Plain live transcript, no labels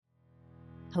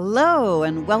Hello,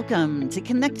 and welcome to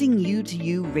Connecting You to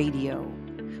You Radio,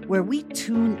 where we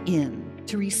tune in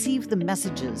to receive the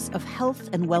messages of health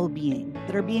and well being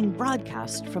that are being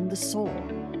broadcast from the soul.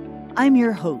 I'm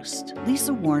your host,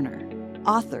 Lisa Warner,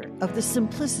 author of The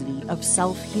Simplicity of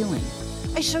Self-Healing.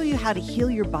 I show you how to heal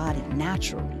your body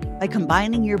naturally by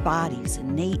combining your body's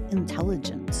innate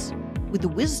intelligence with the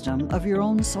wisdom of your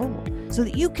own soul, so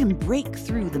that you can break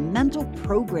through the mental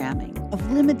programming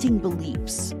of limiting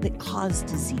beliefs that cause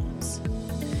disease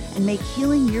and make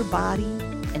healing your body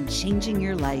and changing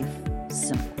your life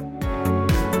simple.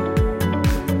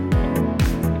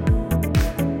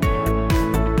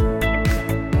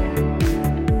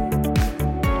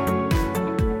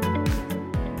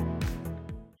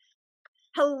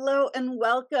 Hello and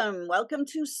welcome. Welcome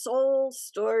to Soul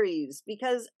Stories,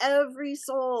 because every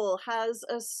soul has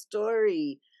a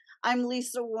story. I'm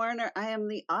Lisa Warner. I am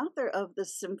the author of The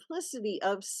Simplicity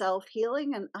of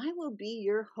Self-Healing, and I will be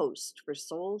your host for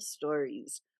Soul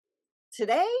Stories.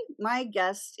 Today, my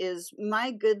guest is my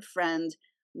good friend,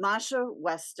 Mascha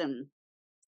Weston.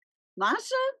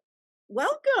 Mascha,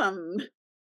 welcome.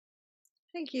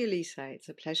 Thank you, Lisa. It's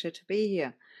a pleasure to be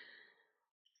here.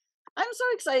 I'm so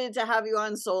excited to have you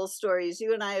on Soul Stories.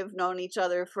 You and I have known each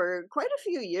other for quite a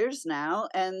few years now,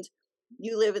 and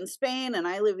you live in Spain and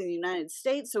I live in the United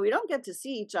States, so we don't get to see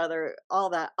each other all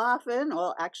that often,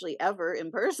 well, actually ever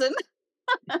in person.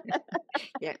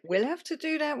 Yeah, we'll have to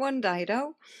do that one day,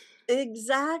 though.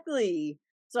 Exactly.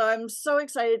 So I'm so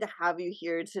excited to have you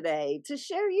here today to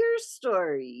share your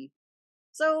story.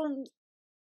 So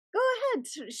go ahead,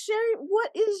 share,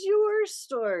 what is your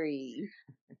story?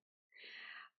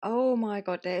 Oh my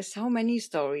God, there's so many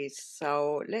stories.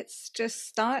 So let's just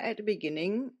start at the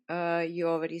beginning. You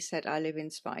already said I live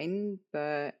in Spain,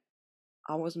 but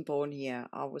I wasn't born here.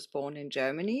 I was born in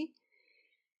Germany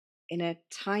in a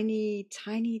tiny,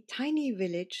 tiny, tiny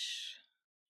village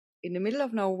in the middle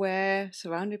of nowhere,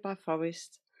 surrounded by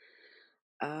forest.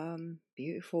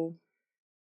 Beautiful.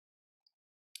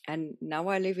 And now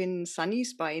I live in sunny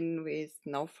Spain with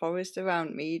no forest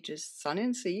around me, just sun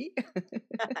and sea.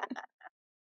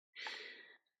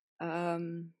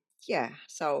 Yeah,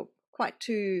 so quite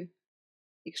two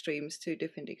extremes, two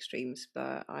different extremes,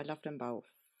 but I love them both.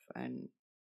 And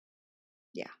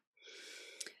yeah.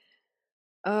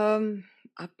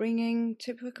 Upbringing,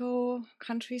 typical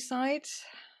countryside,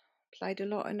 played a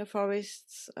lot in the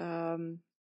forests,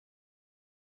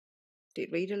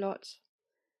 did read a lot,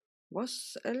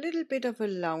 was a little bit of a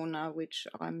loner, which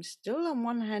I'm still. On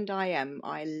one hand, I am.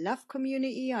 I love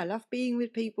community, I love being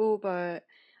with people, but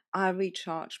I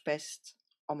recharge best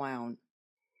on my own.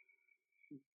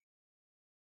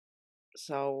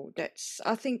 So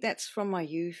I think that's from my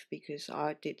youth, because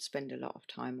I did spend a lot of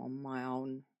time on my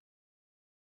own.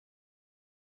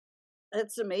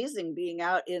 It's amazing being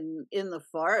out in the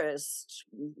forest.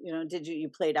 Did you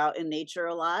played out in nature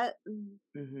a lot?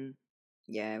 Hmm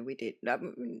Yeah, we did.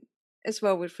 As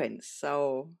well with friends.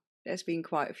 So there's been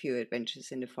quite a few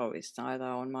adventures in the forest, either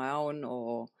on my own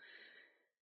or,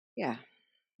 yeah,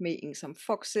 meeting some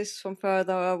foxes from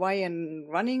further away and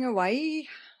running away,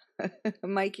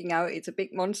 making out it's a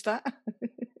big monster.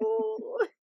 Oh,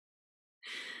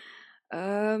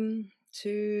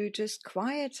 To just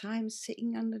quiet time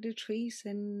sitting under the trees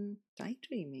and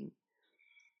daydreaming.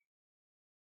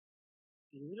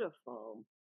 beautiful.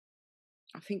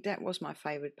 I think that was my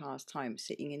favorite pastime,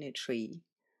 sitting in a tree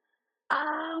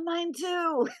Ah, mine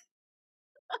too.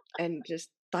 and just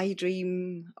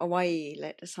daydream away,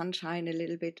 let the sun shine a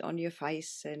little bit on your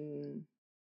face, and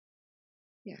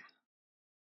yeah,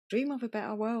 dream of a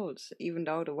better world, even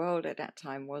though the world at that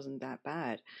time wasn't that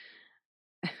bad.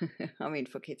 I mean,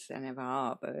 for kids, they never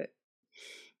are, but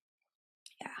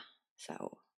yeah,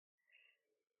 so.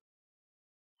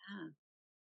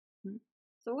 Yeah. mm.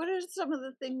 So what are some of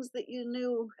the things that you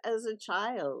knew as a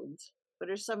child? What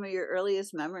are some of your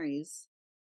earliest memories?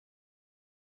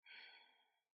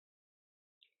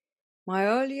 My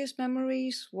earliest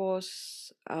memories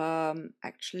was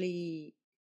actually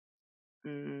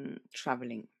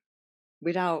traveling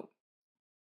without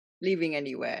leaving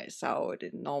anywhere. So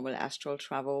the normal astral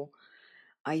travel.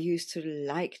 I used to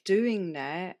like doing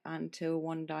that until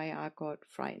one day I got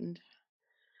frightened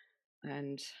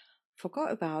and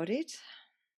forgot about it.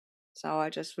 So I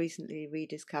just recently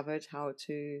rediscovered how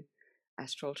to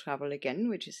astral travel again,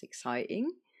 which is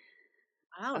exciting.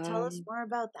 Wow, tell us Um, more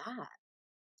about that.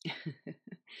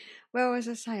 well, as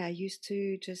I say, I used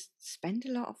to just spend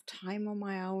a lot of time on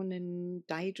my own and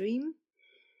daydream,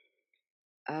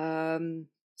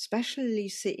 especially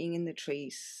sitting in the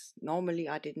trees. Normally,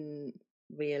 I didn't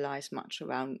realize much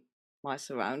around my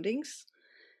surroundings.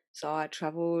 So I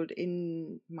traveled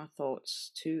in my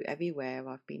thoughts to everywhere.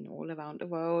 I've been all around the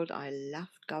world. I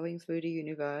loved going through the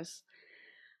universe.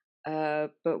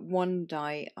 But one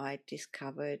day I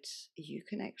discovered you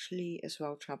can actually as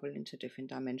well travel into different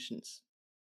dimensions,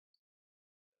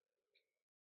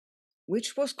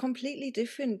 which was completely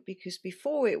different because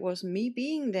before it was me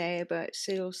being there, but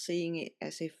still seeing it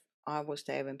as if I was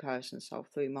there in person, so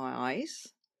through my eyes.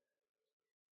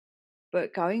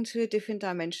 But going to a different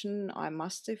dimension, I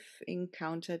must have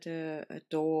encountered a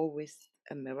door with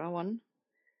a mirror on.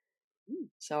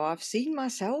 So I've seen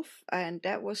myself, and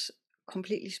that was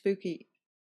completely spooky.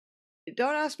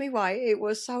 Don't ask me why. It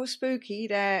was so spooky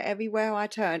that everywhere I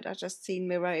turned, I just seen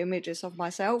mirror images of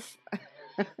myself.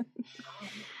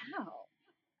 Oh, wow.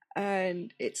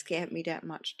 And it scared me that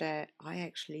much that I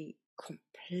actually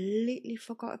completely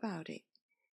forgot about it.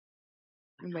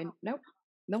 And went, nope,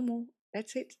 no more.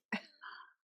 That's it.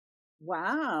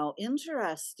 Wow,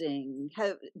 interesting.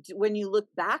 When you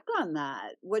look back on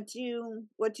that, what do you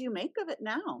make of it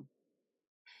now?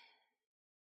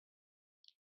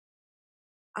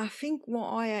 I think what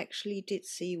I actually did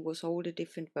see was all the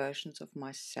different versions of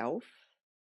myself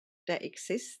that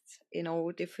exist in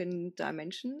all different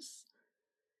dimensions.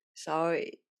 So,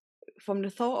 from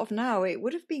the thought of now, it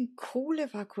would have been cool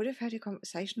if I could have had a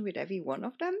conversation with every one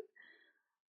of them.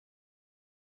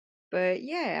 But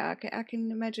yeah, I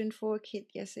can imagine for a kid,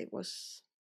 yes, it was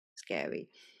scary.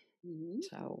 Hmm.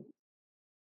 So,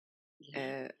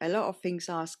 Yeah, a lot of things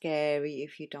are scary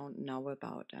if you don't know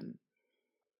about them.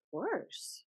 of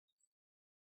course.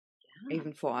 Yeah.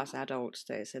 Even for us adults,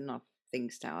 there's enough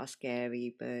things that are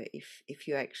scary, but if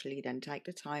you actually then take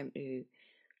the time to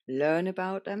learn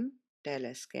about them, they're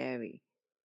less scary.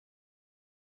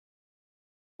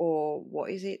 Or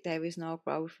what is it? There is no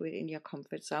growth within your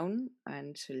comfort zone,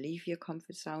 and to leave your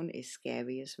comfort zone is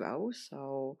scary as well.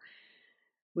 So,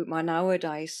 with my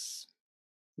nowadays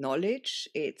knowledge,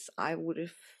 it's I would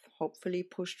have hopefully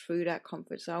pushed through that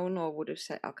comfort zone, or would have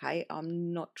said, okay,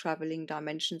 I'm not traveling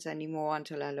dimensions anymore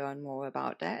until I learn more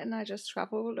about that, and I just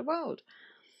travel the world.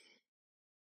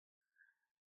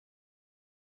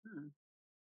 Huh.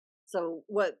 So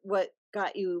what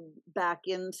got you back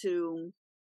into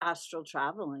astral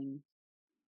traveling?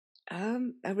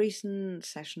 A recent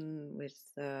session with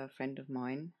a friend of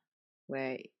mine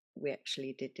where we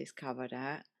actually did discover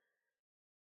that,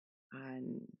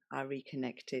 and I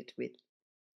reconnected with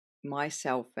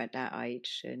myself at that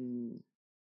age, and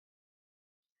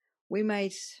we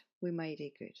made we made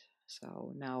it good.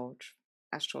 So now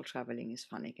astral traveling is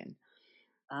fun again.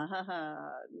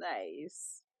 Ah,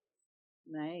 nice.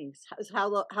 Nice.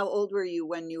 How old were you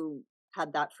when you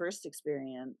had that first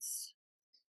experience?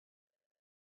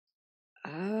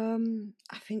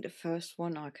 I think the first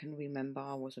one I can remember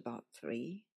I was about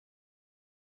 3.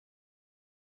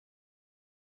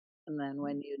 And then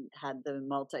when you had the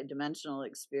multidimensional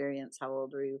experience, how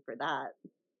old were you for that?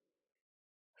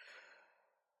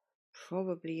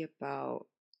 Probably about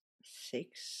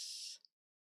 6.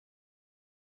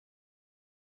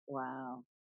 Wow.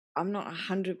 I'm not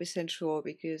 100% sure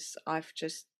because I've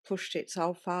just pushed it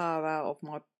so far out of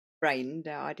my brain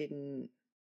that I didn't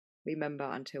remember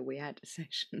until we had the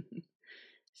session.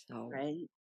 So, Right?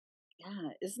 Yeah.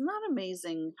 Isn't that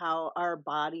amazing how our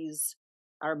bodies,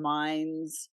 our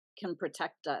minds can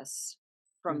protect us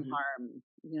from mhm, harm?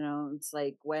 It's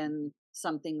like when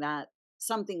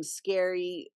something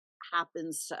scary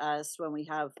happens to us, when we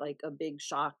have like a big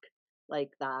shock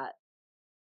like that,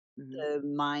 mhm, the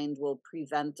mind will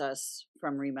prevent us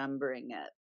from remembering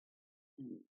it.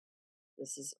 And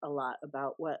this is a lot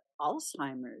about what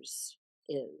Alzheimer's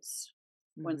is.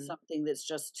 When mhm. something that's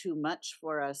just too much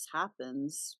for us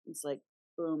happens, it's like,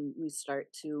 boom, we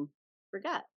start to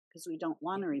forget because we don't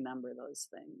want Yeah, to remember those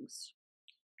things.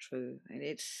 true. And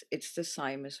it's the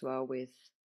same as well with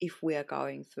if we are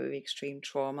going through extreme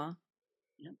trauma.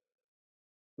 Yep,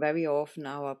 Very often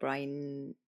our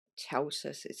brain tells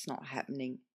us it's not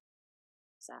happening,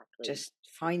 exactly. just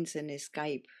finds an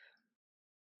escape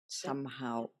Yep.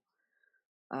 somehow.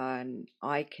 And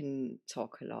I can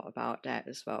talk a lot about that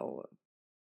as well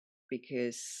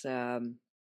because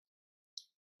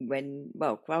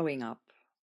growing up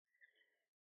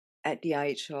at the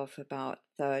age of about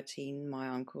 13, my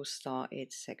uncle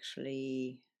started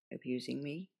sexually abusing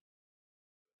me.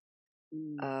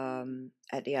 Mm,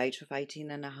 At the age of 18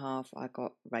 and a half, I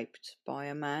got raped by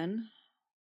a man,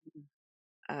 mm,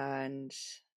 and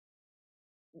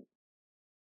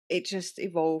it just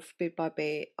evolved bit by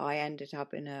bit. I ended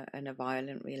up in a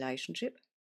violent relationship.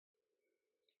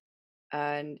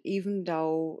 And even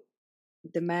though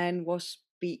the man was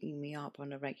beating me up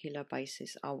on a regular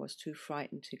basis, I was too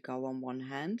frightened to go on one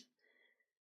hand.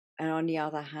 And on the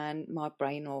other hand, my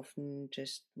brain often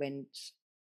just went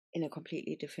in a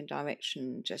completely different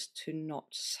direction just to not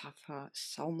suffer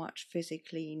so much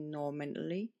physically nor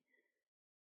mentally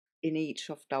in each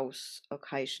of those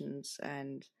occasions.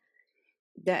 And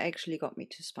that actually got me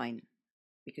to Spain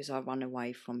because I ran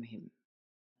away from him.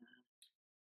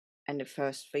 And the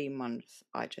first 3 months,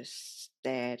 I just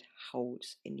stared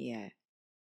holes in the air.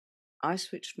 I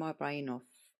switched my brain off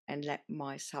and let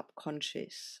my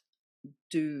subconscious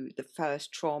do the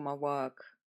first trauma work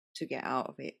to get out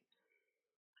of it.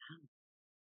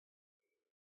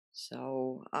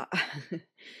 So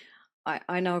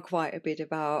I know quite a bit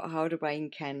about how the brain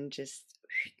can just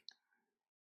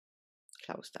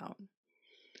close down,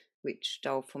 which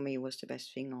though for me was the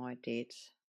best thing I did.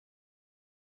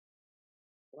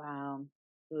 Wow.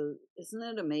 Isn't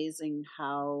it amazing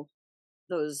how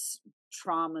those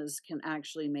traumas can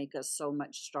actually make us so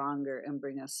much stronger and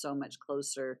bring us so much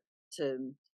closer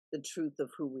to the truth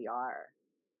of who we are?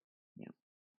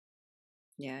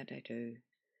 Yeah, they do.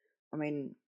 I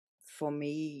mean, for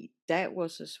me, that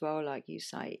was as well, like you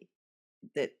say,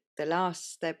 that the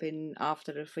last step in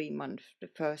after the 3 months, the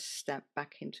first step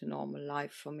back into normal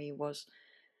life for me was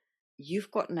you've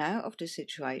gotten out of the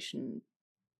situation,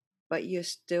 but you're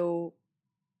still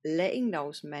letting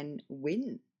those men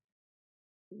win.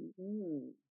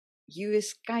 Mm-hmm. You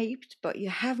escaped, but you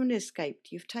haven't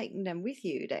escaped. You've taken them with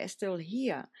you. They're still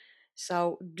here.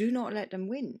 So do not let them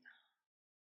win.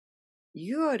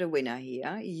 You are the winner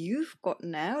here. You've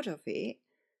gotten out of it.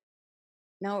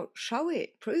 Now show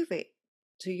it, prove it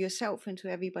to yourself and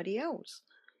to everybody else,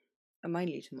 and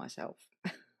mainly to myself.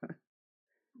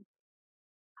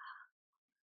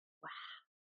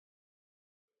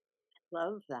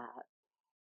 Love that.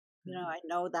 I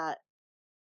know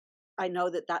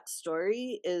that that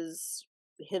story is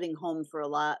hitting home for a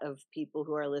lot of people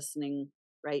who are listening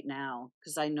right now,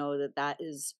 because I know that that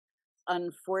is,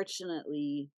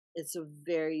 unfortunately, it's a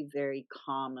very, very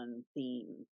common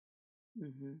theme.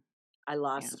 Mm-hmm. I Yeah.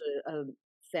 lost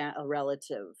a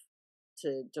relative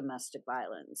to domestic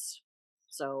violence,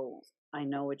 so I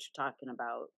know what you're talking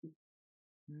about.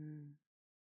 Mm.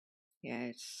 Yeah,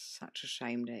 it's such a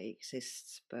shame that it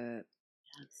exists, but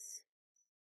Yes.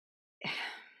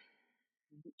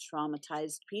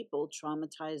 Traumatized people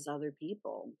traumatize other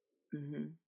people,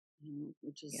 mm-hmm.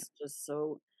 which Yeah. is just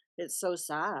so, it's so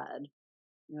sad.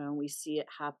 We see it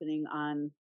happening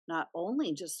on not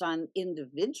only just on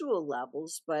individual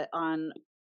levels, but on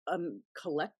a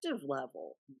collective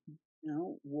level.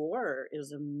 War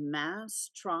is a mass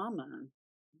trauma.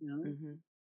 Mm-hmm.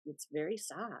 It's very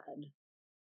sad.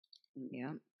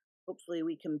 Yeah. Hopefully,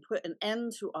 we can put an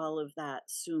end to all of that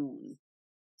soon.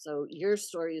 So your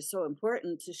story is so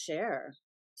important to share.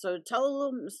 So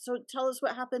tell us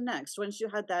what happened next once you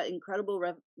had that incredible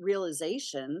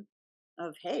realization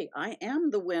of, hey, I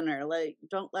am the winner. Like,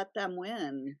 don't let them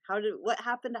win. What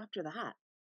happened after that?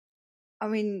 I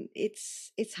mean,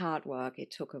 it's hard work.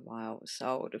 It took a while.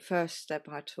 So the first step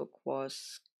I took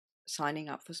was signing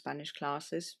up for Spanish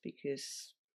classes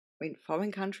because, I mean,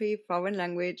 foreign country, foreign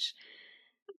language,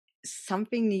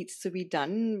 something needs to be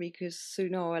done because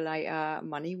sooner or later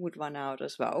money would run out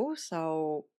as well.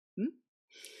 So,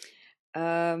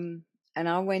 and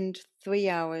I went 3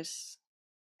 hours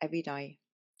every day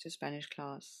to Spanish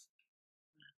class.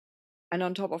 And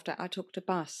on top of that, I took the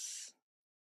bus.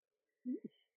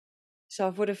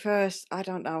 So for the first, I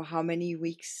don't know how many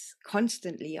weeks,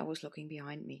 constantly I was looking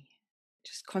behind me.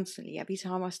 Just constantly. Every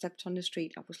time I stepped on the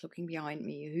street, I was looking behind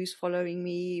me. Who's following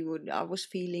me? I was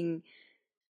feeling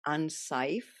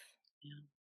unsafe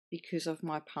because of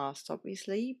my past,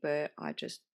 obviously, but I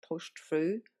just pushed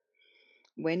through,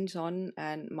 went on,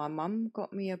 and my mum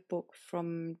got me a book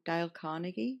from Dale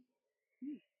Carnegie.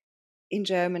 In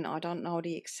German, I don't know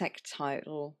the exact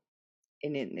title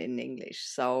in English.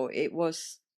 So it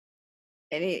was,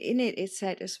 and in it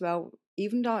said as well,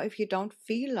 even though if you don't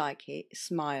feel like it,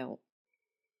 smile.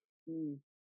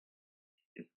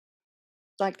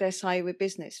 Like they say with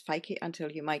business, fake it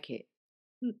until you make it.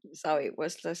 So it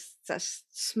was just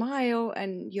smile,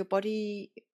 and your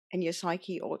body and your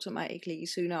psyche automatically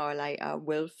sooner or later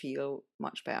will feel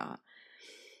much better.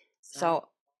 So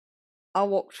I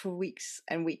walked for weeks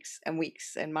and weeks and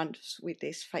weeks and months with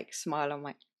this fake smile on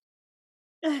my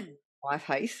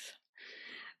face,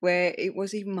 where it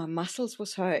was even my muscles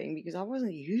was hurting because I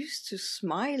wasn't used to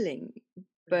smiling.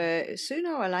 But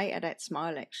sooner or later, that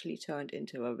smile actually turned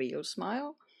into a real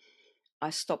smile. I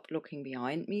stopped looking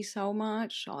behind me so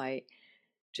much. I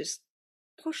just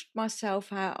pushed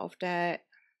myself out of that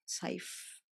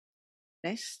safe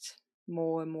nest,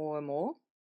 more and more and more.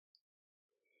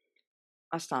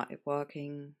 I started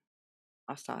working.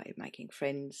 I started making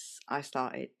friends. I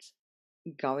started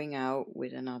going out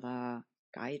with another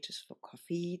guy just for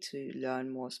coffee to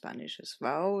learn more Spanish as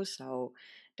well. So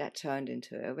that turned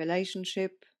into a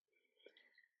relationship.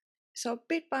 So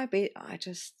bit by bit, I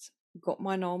just got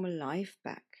my normal life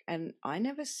back. And I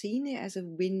never seen it as a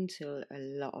win till a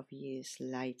lot of years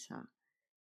later.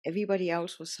 Everybody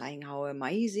else was saying how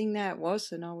amazing that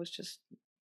was, and I was just,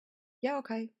 yeah,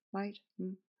 okay, right.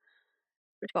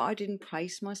 But I didn't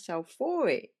praise myself for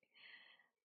it.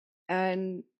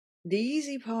 And the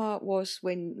easy part was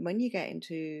when you get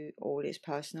into all this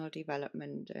personal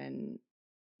development and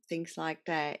things like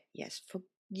that. Yes,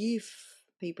 forgive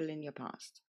people in your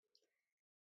past.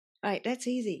 Right, that's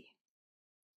easy.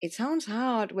 It sounds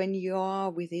hard when you are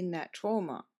within that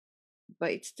trauma,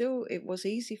 but it was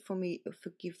easy for me to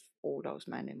forgive all those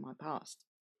men in my past.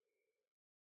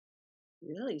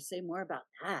 Really? Say more about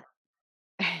that.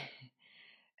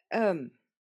 um,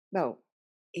 well,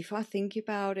 if I think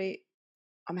about it,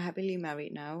 I'm happily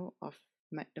married now. I've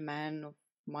met the man of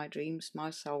my dreams, my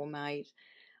soulmate.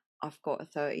 I've got a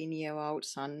 13-year-old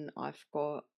son. I've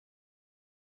got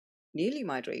nearly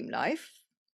my dream life.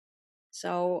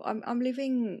 So I'm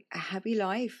living a happy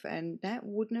life, and that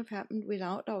wouldn't have happened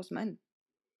without those men.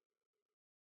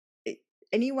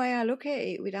 Any way I look at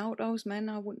it, without those men,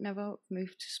 I would never have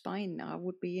moved to Spain. I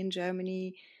would be in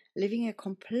Germany living a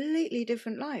completely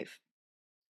different life.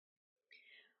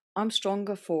 I'm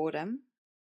stronger for them.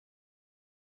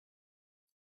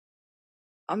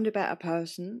 I'm the better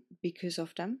person because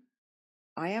of them.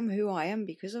 I am who I am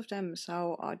because of them.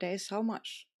 So there's so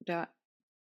much that,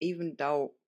 even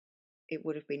though it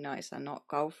would have been nice and not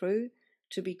go through,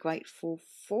 to be grateful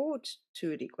for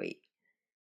to a degree.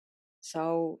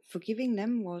 So forgiving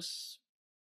them was,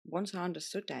 once I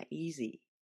understood that, easy.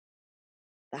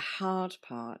 The hard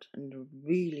part, and the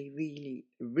really, really,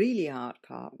 really hard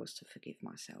part, was to forgive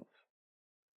myself.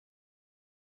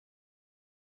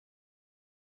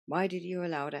 Why did you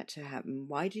allow that to happen?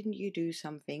 Why didn't you do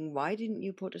something? Why didn't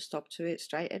you put a stop to it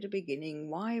straight at the beginning?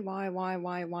 Why?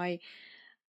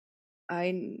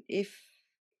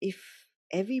 If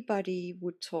everybody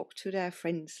would talk to their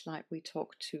friends like we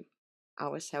talk to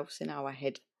ourselves in our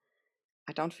head,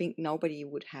 I don't think nobody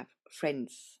would have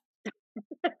friends.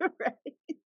 Right.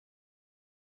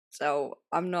 So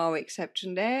I'm no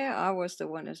exception there. I was the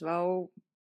one as well.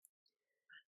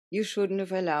 You shouldn't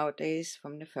have allowed this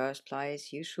from the first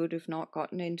place. You should have not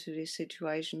gotten into this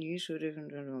situation. You should have.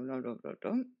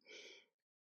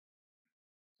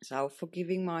 So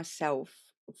forgiving myself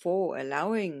for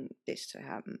allowing this to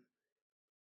happen,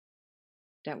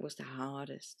 that was the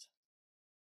hardest.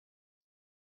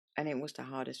 And it was the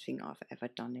hardest thing I've ever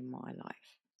done in my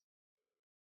life.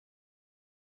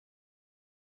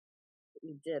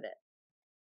 You did it.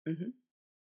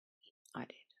 I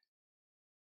did.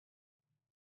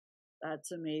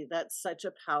 That's amazing. That's such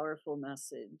a powerful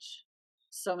message.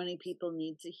 So many people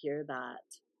need to hear that.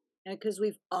 And because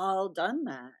we've all done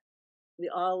that. We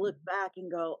all look back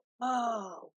and go,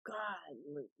 oh, God,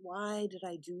 why did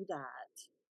I do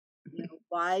that? You know,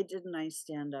 why didn't I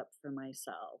stand up for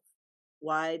myself?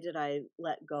 Why did I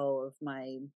let go of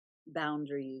my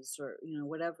boundaries, or, you know,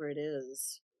 whatever it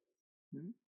is?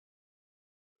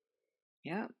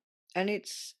 Yeah. And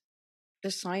it's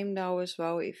the same now as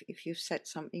well. If you've said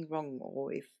something wrong,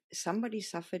 or if somebody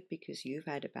suffered because you've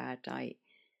had a bad day,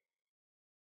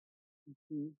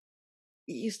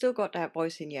 you still got that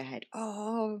voice in your head.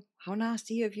 Oh, how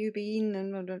nasty have you been?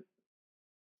 And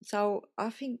so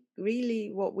I think really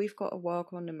what we've got to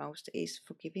work on the most is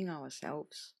forgiving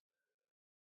ourselves.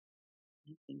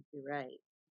 I think you're right.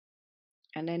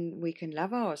 And then we can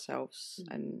love ourselves.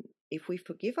 And if we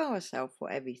forgive ourselves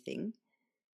for everything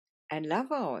and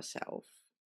love ourselves,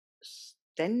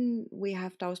 then we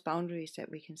have those boundaries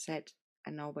that we can set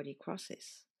and nobody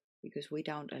crosses, because we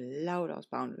don't allow those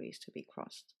boundaries to be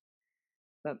crossed.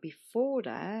 But before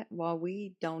that, while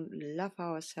we don't love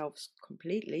ourselves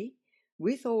completely,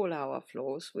 with all our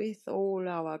flaws, with all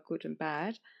our good and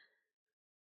bad,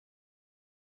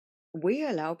 we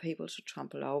allow people to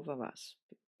trample over us.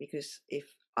 Because if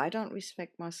I don't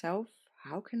respect myself,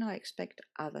 how can I expect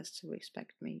others to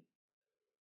respect me?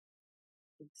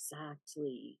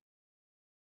 Exactly.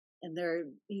 And there are,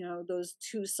 you know, those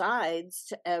two sides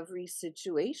to every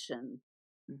situation.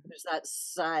 There's that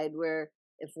side where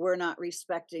if we're not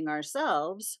respecting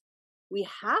ourselves, we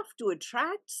have to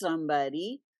attract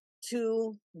somebody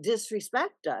to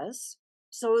disrespect us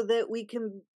so that we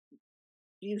can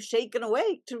be shaken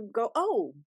awake to go,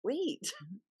 oh, wait,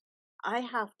 I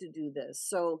have to do this.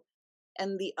 So,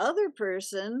 and the other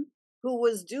person who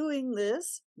was doing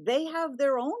this, they have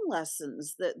their own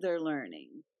lessons that they're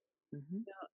learning. Hmm.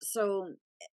 So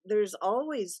there's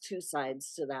always two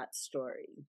sides to that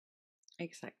story.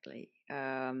 Exactly.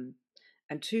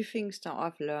 And two things that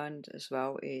I've learned as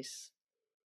well is,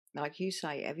 like you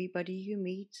say, everybody you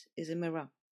meet is a mirror.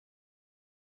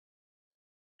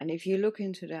 And if you look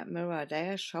into that mirror, they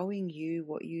are showing you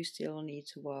what you still need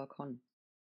to work on.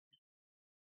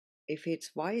 If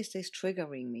it's, why is this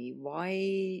triggering me?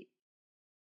 Why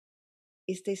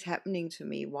is this happening to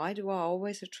me? Why do I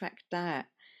always attract that?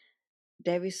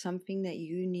 There is something that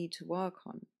you need to work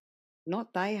on.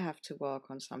 Not they have to work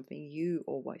on something, you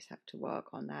always have to work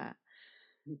on that.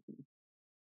 Mhm.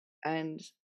 And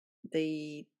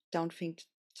they don't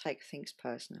take things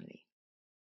personally.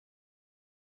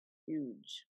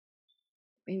 Huge.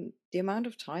 I mean, the amount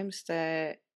of times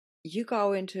that you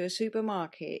go into a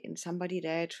supermarket and somebody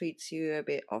there treats you a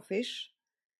bit offish,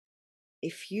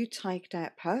 if you take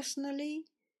that personally,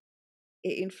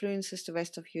 it influences the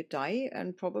rest of your day,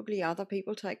 and probably other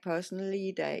people take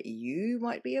personally that you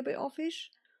might be a bit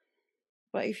offish.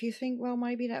 But if you think, well,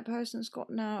 maybe that person's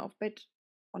gotten out of bed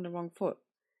on the wrong foot,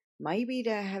 maybe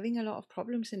they're having a lot of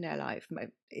problems in their life,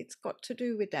 it's got to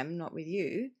do with them, not with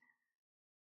you,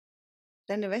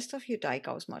 then the rest of your day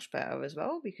goes much better as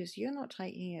well because you're not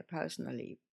taking it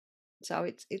personally. So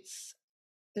it's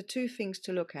the two things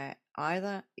to look at.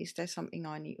 Either is there something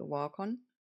I need to work on,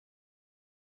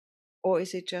 or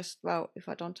is it just, well, if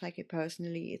I don't take it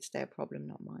personally, it's their problem,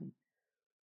 not mine.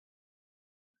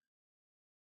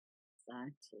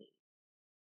 Exactly.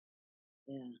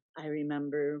 Yeah. I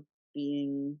remember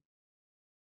being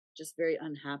just very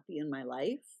unhappy in my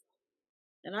life.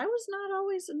 And I was not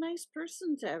always a nice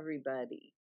person to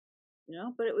everybody,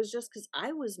 but it was just because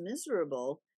I was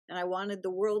miserable and I wanted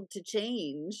the world to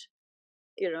change.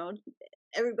 You know,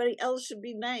 everybody else should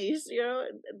be nice,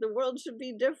 the world should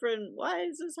be different. Why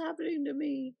is this happening to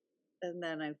me? And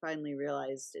then I finally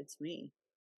realized it's me.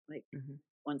 Like, Hmm.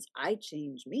 once I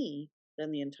change me,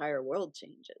 then the entire world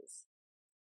changes.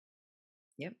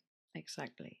 Yep,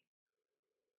 exactly.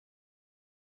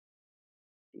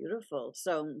 Beautiful.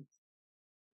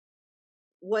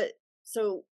 What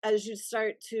so as you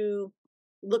start to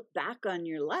look back on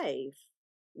your life,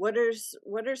 what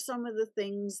are some of the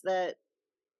things that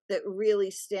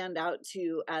really stand out to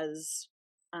you as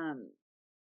um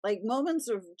like moments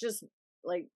of just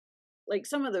like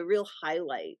some of the real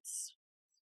highlights?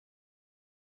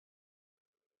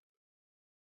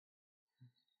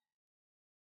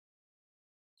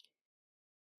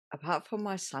 Apart from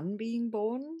my son being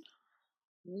born,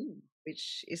 Mm,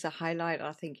 which is a highlight,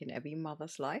 I think, in every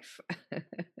mother's life.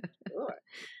 sure.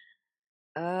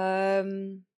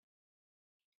 um,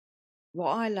 what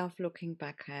I love looking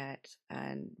back at,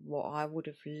 and what I would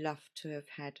have loved to have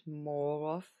had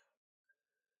more of,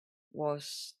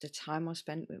 was the time I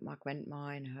spent with my grandma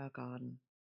in her garden.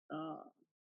 Oh,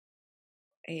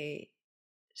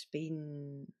 It's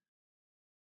been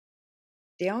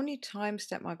the only times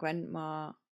that my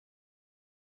grandma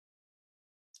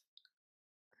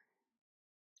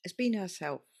has been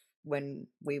herself when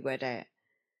we were there.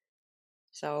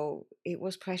 So it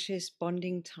was precious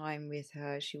bonding time with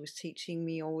her. She was teaching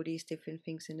me all these different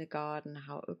things in the garden,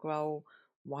 how to grow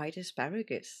white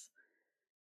asparagus,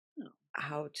 no.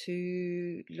 how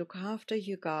to look after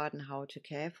your garden, how to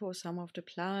care for some of the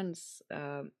plants.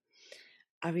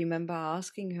 I remember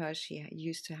asking her, she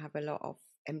used to have a lot of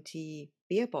empty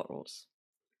beer bottles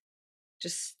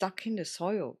just stuck in the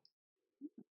soil.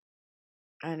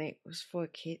 And it was for a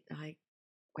kid like,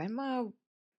 Grandma,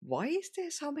 why is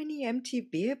there so many empty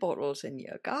beer bottles in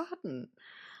your garden?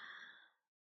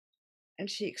 And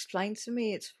she explained to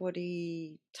me it's for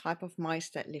the type of mice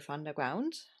that live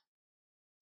underground.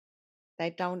 They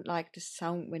don't like the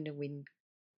sound when the wind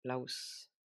blows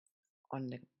on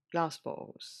the glass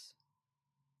bottles.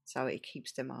 So it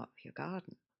keeps them out of your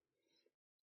garden.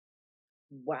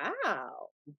 Wow.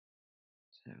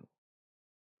 So,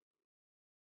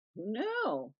 Who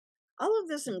knew? All of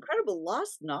this incredible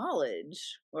lost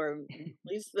knowledge, or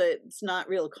at least that it's not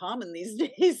real common these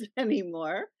days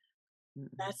anymore. mm-mm.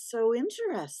 That's so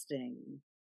interesting.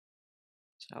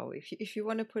 So if you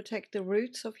want to protect the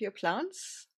roots of your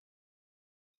plants,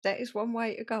 that is one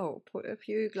way to go. Put a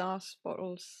few glass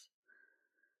bottles.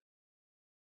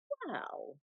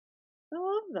 Wow. I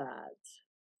love that.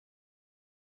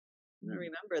 I'm gonna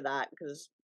Mm. remember that because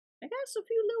I got a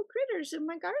few little critters in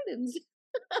my gardens.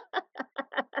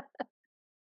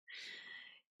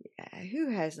 Yeah, who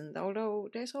hasn't? Although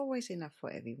there's always enough for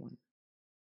everyone.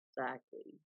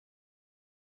 Exactly.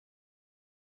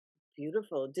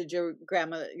 Beautiful. Did your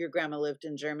grandma lived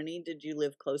in Germany? Did you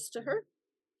live close to her?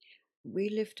 We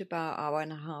lived about an hour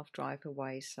and a half drive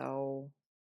away, so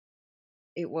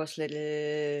it was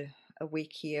little a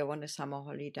week here on the summer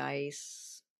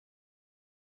holidays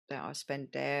that I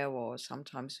spent there, or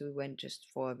sometimes we went just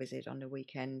for a visit on the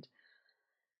weekend.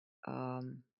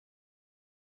 Um,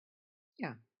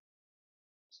 yeah,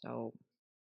 so,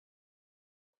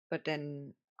 but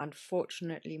then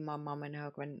unfortunately my mum and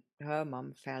her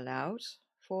mum fell out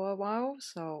for a while,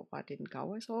 so I didn't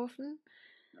go as often.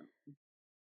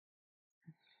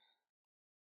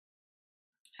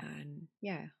 And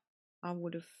yeah, I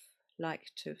would have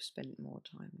liked to have spent more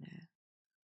time there.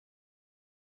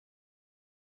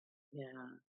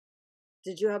 Yeah.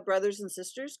 Did you have brothers and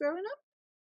sisters growing up?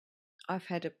 I've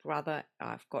got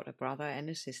a brother and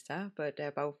a sister, but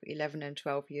they're both 11 and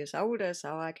 12 years older,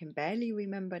 so I can barely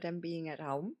remember them being at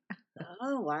home.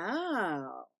 Oh,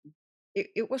 wow.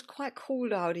 It was quite cool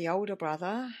though, the older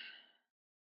brother.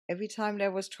 Every time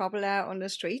there was trouble out on the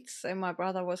streets and my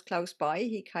brother was close by,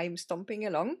 he came stomping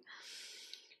along.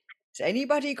 Has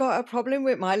anybody got a problem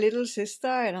with my little sister?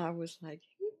 And I was like,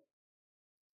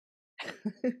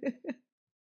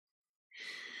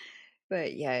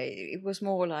 but yeah, it was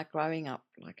more like growing up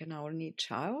like an only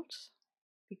child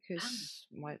because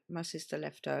my sister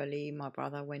left early, my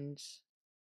brother went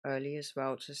early as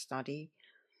well to study.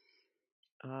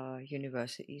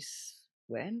 Universities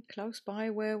weren't close by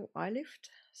where I lived,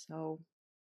 so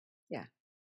yeah.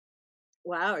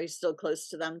 Wow. Are you still close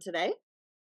to them today?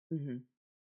 Hmm.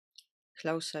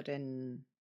 Closer than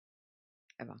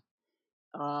ever.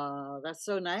 Oh, that's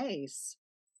so nice.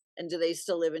 And do they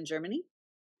still live in Germany?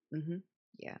 Hmm.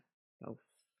 Yeah, both.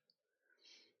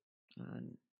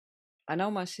 Um, I know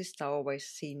my sister always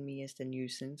seen me as the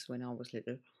nuisance when I was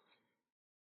little.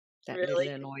 That little Really?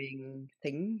 annoying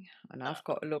thing, and I've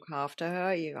got to look after her.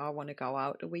 I want to go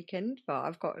out the weekend, but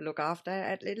I've got to look after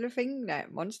that little thing,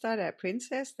 that monster, that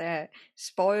princess, that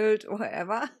spoiled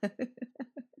whatever,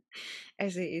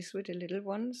 as it is with the little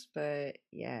ones. But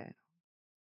yeah,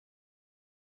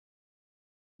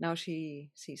 now she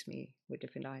sees me with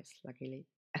different eyes, luckily.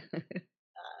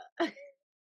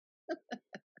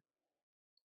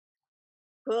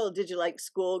 Cool. Did you like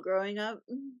school growing up?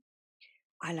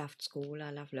 I loved school. I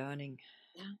love learning.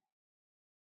 Yeah.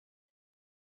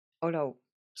 Although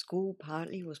school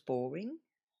partly was boring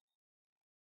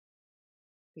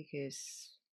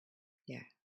because, yeah,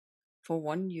 for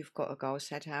one, you've got to go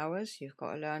set hours, you've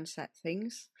got to learn set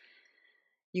things.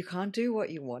 You can't do what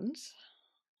you want.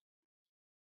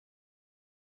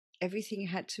 Everything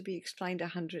had to be explained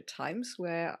 100 times,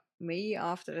 where me,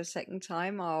 after the second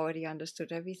time, I already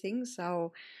understood everything.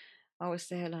 So I was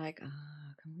there like,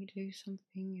 can we do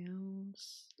something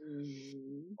else?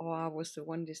 Mm. Or I was the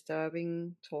one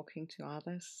disturbing, talking to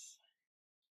others.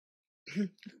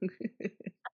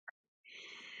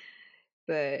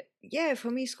 But yeah, for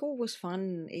me, school was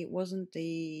fun. It wasn't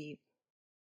the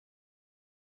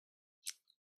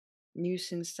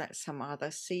nuisance that some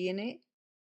others see in it,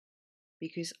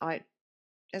 because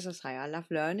as I say, I love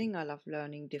learning. I love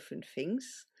learning different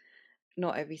things.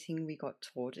 Not everything we got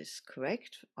taught is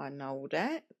correct. I know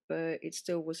that, but it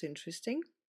still was interesting.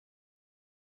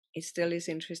 It still is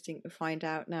interesting to find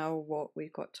out now what we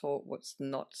got taught, what's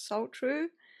not so true.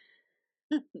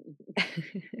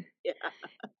 Yeah.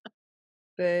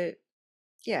 But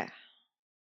yeah,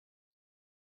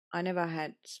 I never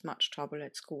had much trouble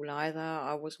at school either.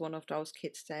 I was one of those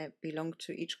kids that belonged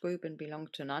to each group and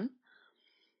belonged to none.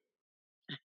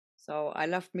 So I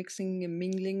loved mixing and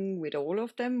mingling with all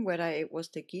of them, whether it was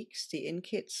the geeks, the in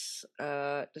kids,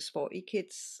 the sporty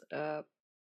kids,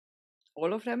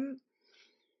 all of them.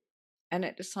 And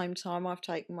at the same time, I've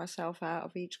taken myself out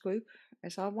of each group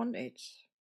as I wanted.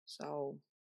 So,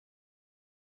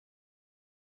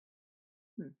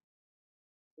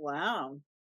 Wow.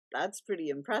 That's pretty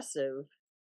impressive.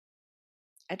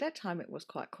 at that time, it was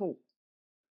quite cool.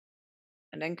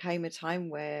 And then came a time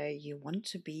where you want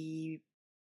to be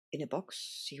in a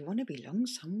box, you want to belong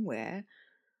somewhere.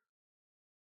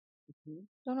 Mhm.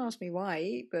 Don't ask me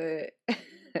why, but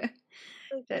Like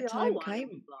we that all time want to came.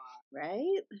 belong,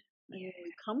 right? I Yeah. mean,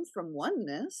 we come from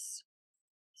oneness,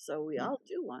 so we Mm. all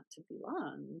do want to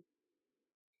belong.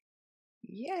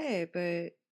 Yeah,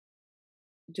 but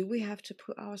do we have to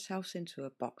put ourselves into a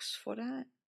box for that?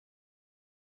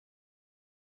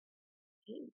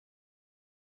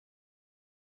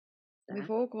 We've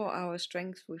all got our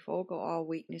strengths, we've all got our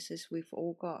weaknesses, we've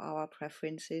all got our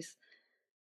preferences.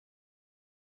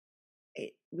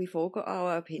 We've all got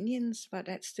our opinions, but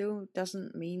that still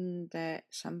doesn't mean that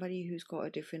somebody who's got a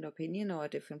different opinion or a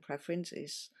different preference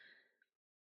is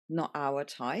not our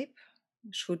type,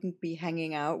 shouldn't be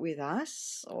hanging out with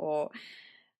us, or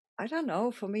I don't know.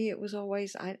 For me, it was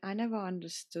always, I never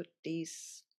understood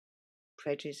these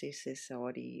prejudices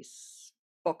or these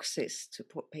boxes to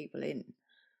put people in.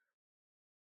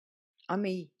 I'm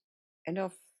me. End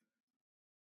of.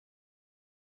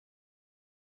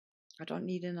 I don't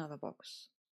need another box.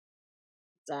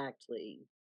 Exactly.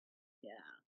 Yeah.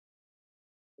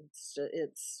 It's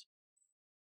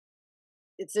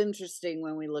interesting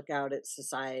when we look out at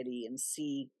society and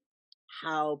see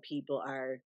how people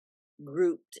are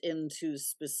grouped into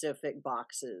specific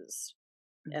boxes.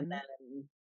 And Mm-hmm. then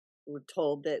we're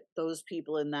told that those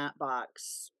people in that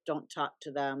box, don't talk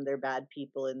to them, they're bad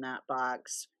people in that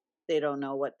box. They don't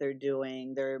know what they're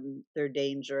doing. They're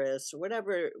dangerous, or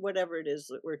whatever it is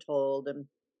that we're told. And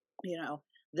you know,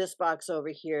 this box over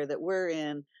here that we're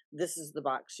in, this is the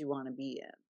box you want to be in.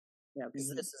 Because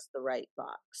Mm-hmm. this is the right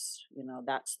box.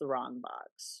 That's the wrong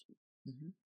box. Mm-hmm.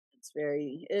 It's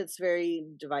very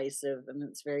divisive, and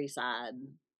it's very sad.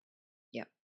 Yeah.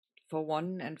 For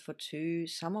one and for two,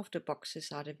 some of the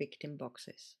boxes are the victim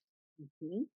boxes.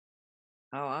 Hmm.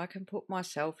 Oh, I can put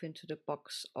myself into the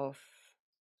box of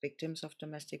victims of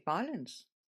domestic violence.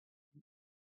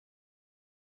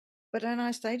 But then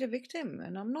I stay the victim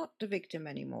and I'm not the victim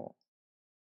anymore.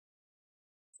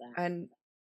 Exactly. And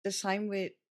the same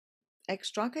with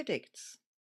ex drug addicts,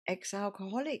 ex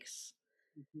alcoholics.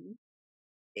 Hmm.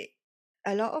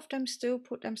 A lot of them still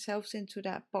put themselves into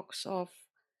that box of,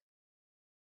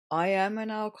 I am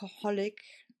an alcoholic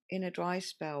in a dry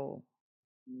spell.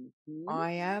 Hmm.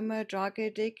 I am a drug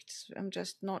addict. I'm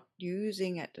just not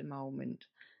using at the moment.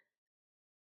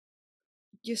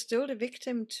 You're still the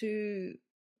victim to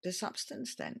the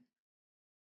substance then.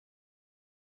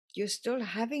 You're still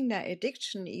having that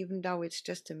addiction, even though it's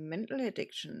just a mental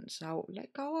addiction. So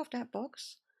let go of that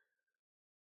box.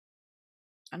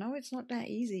 I know it's not that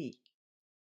easy.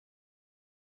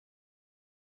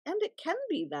 And it can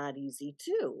be that easy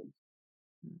too.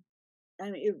 Mm. I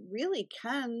mean, it really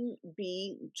can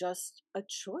be just a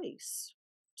choice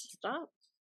to stop.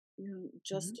 Mm-hmm.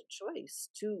 Just a choice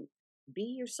to be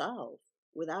yourself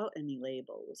without any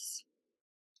labels.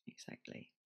 Exactly.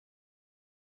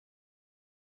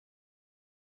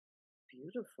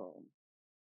 Beautiful.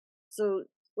 So,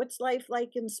 what's life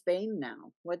like in Spain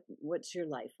now? What's your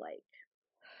life like?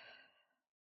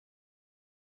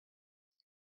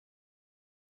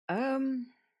 Um,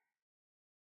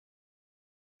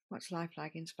 what's life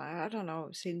like in Spain? I don't know.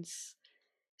 Since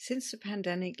the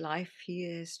pandemic, life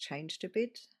here has changed a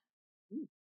bit. Mm.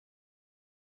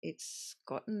 It's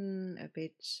gotten a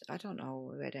bit, I don't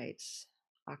know whether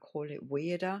I call it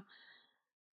weirder,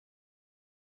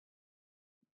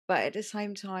 but at the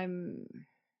same time,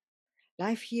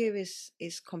 life here is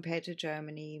compared to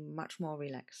Germany much more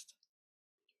relaxed.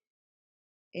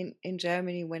 In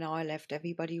Germany, when I left,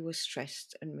 everybody was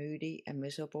stressed and moody and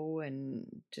miserable and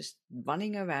just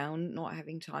running around, not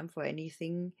having time for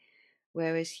anything.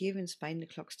 Whereas here in Spain, the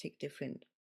clocks tick different.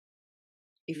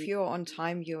 If you're on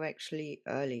time, you're actually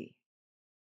early.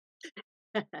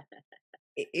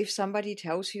 If somebody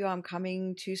tells you I'm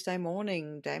coming Tuesday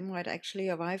morning, they might actually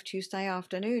arrive Tuesday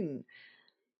afternoon.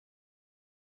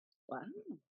 Wow.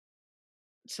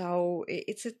 So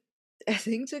it's a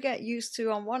thing to get used to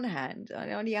on one hand.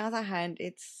 And on the other hand,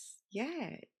 it's,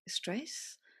 yeah,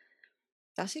 stress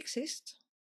does exist,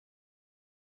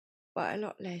 but a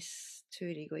lot less to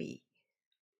a degree.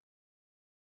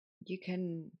 You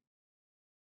can,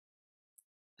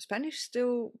 Spanish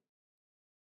still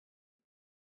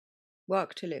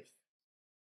work to live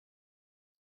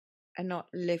and not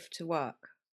live to work.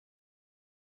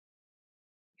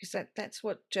 Because that's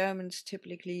what Germans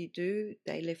typically do.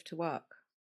 They live to work.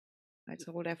 That's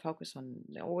all they focus on.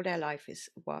 All their life is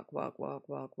work, work, work,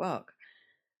 work, work.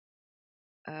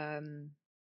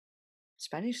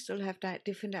 Spanish still have that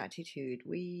different attitude.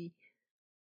 We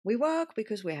work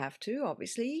because we have to,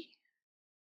 obviously,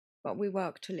 but we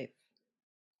work to live.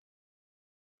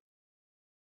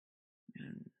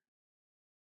 And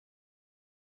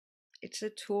it's a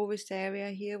tourist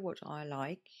area here, what I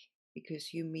like,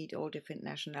 because you meet all different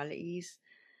nationalities.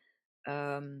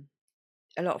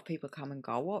 A lot of people come and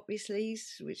go, obviously,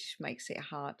 which makes it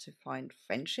hard to find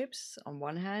friendships on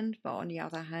one hand, but on the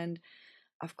other hand,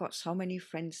 I've got so many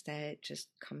friends that just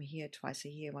come here twice a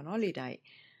year on holiday.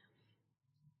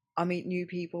 I meet new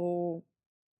people,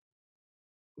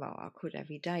 well, I could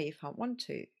every day if I want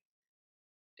to.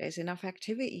 There's enough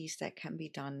activities that can be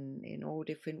done in all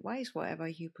different ways, whatever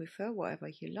you prefer, whatever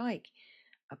you like.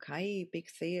 Okay, big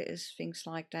theatres, things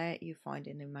like that you find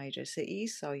in the major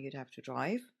cities, so you'd have to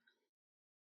drive.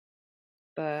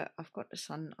 But I've got the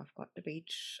sun, I've got the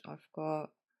beach, I've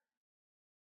got,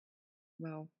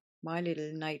 well, my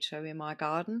little nature in my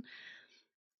garden.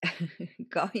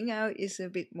 Going out is a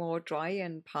bit more dry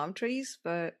and palm trees,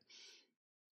 but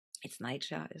it's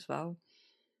nature as well.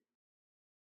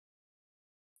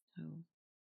 So,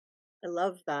 I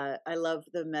love that. I love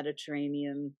the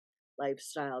Mediterranean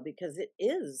lifestyle because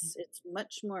it's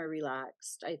much more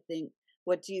relaxed, I think.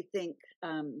 What do you think?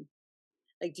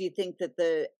 Like, do you think that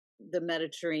the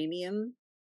Mediterranean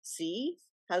Sea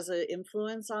has an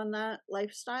influence on that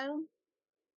lifestyle?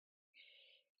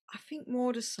 I think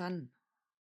more the sun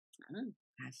Ah,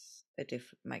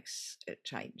 makes a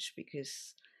change,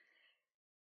 because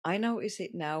I notice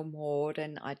it now more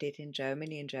than I did in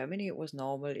Germany. In Germany, it was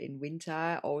normal in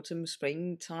winter, autumn,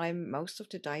 springtime. Most of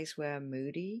the days were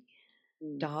moody,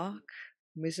 mm. dark,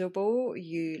 miserable.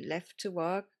 You left to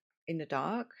work in the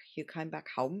dark. You came back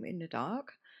home in the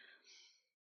dark.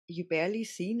 You barely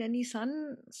seen any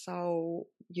sun, so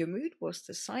your mood was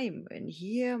the same. And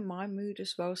here, my mood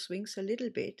as well swings a little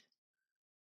bit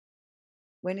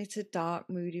when it's a dark,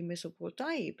 moody, miserable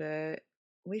day. But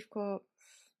we've got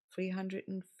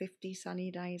 350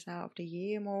 sunny days out of the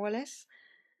year, more or less.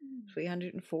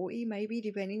 340 maybe,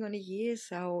 depending on the year.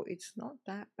 So it's not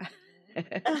that bad.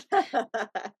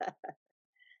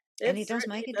 And It it does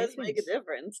make certainly a does make a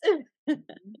difference. difference.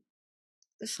 Mhm.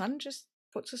 The sun just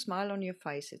puts a smile on your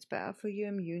face. It's better for your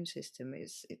immune system.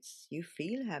 It's you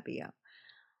feel happier.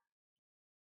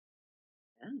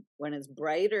 Yeah. When it's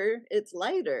brighter, it's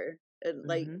lighter, and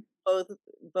like Hmm. both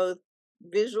both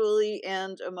visually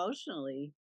and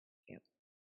emotionally. Yeah,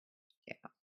 yeah.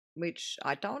 Which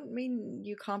I don't mean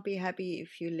you can't be happy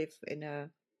if you live in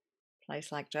a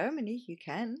place like Germany. You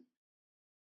can,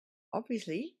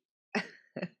 obviously.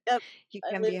 Yep. You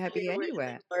I can live be happy here. We're in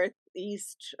anywhere. the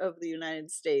northeast of the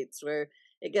United States where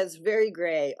it gets very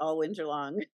gray all winter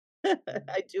long. Mhm.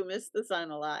 I do miss the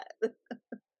sun a lot.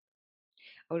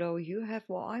 Although you have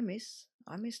what I miss.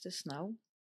 I miss the snow.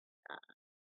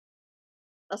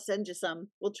 I'll send you some.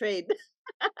 We'll trade.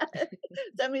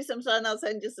 Send me some sun, I'll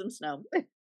send you some snow.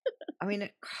 I mean,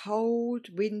 a cold,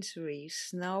 wintry,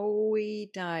 snowy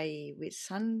day with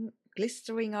sun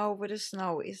glistering over the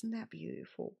snow. Isn't that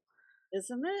beautiful?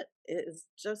 Isn't it? It is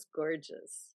just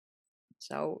gorgeous.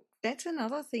 So that's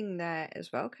another thing that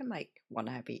as well can make one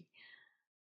happy.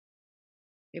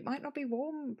 It might not be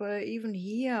warm, but even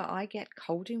here I get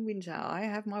cold in winter. I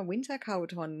have my winter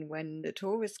coat on when the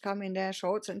tourists come in their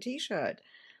shorts and t-shirt.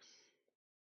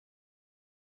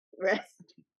 Right.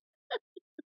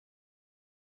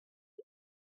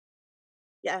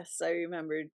 Yes, I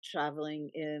remember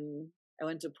traveling in I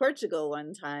went to Portugal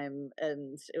one time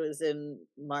and it was in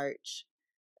March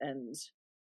and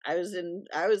I was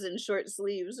in short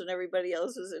sleeves and everybody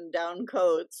else was in down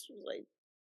coats. I was like,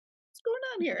 what's going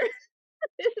on here?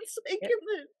 It's like Yep. in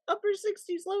the upper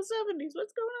 60s, low 70s.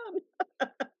 What's going on?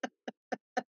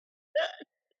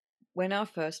 When I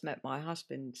first met my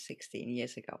husband 16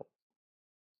 years ago,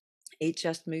 he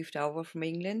just moved over from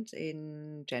England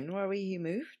in January. He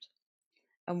moved,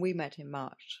 and we met in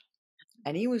March.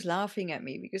 And he was laughing at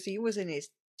me because he was in his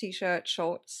t-shirt,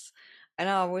 shorts, and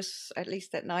I was, at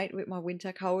least at night, with my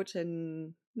winter coat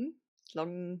and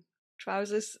long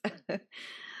trousers.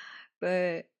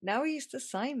 But now he's the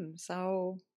same,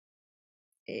 so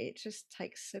it just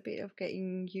takes a bit of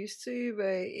getting used to. But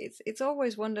it's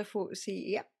always wonderful to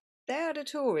see. Yep, they're the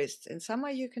tourists. In summer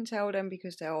you can tell them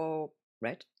because they're all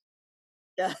red,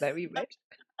 Yeah, very red.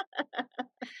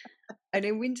 And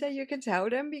in winter you can tell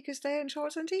them because they're in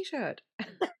shorts and t-shirt.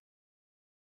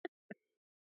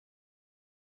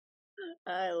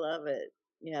 I love it.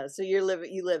 Yeah, so you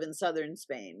live in southern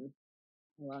Spain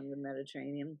along the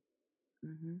Mediterranean.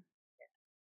 Hmm.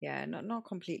 Yeah, not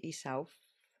completely south,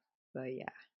 but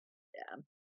yeah, Yeah,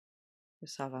 the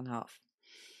southern half.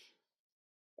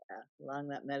 yeah, along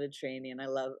that Mediterranean. I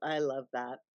love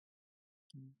that.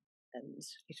 Mm. And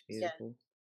It's yeah, beautiful.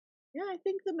 yeah, I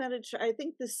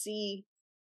think the sea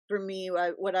for me,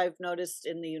 what I've noticed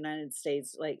in the United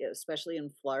States, like especially in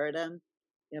Florida,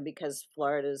 because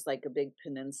Florida is like a big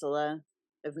peninsula,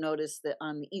 I've noticed that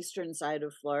on the eastern side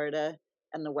of Florida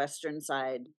and the western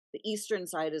side, the eastern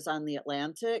side is on the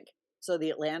Atlantic, so the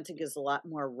Atlantic is a lot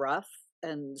more rough,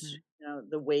 and Mm.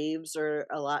 the waves are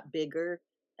a lot bigger,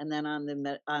 and then on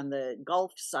on the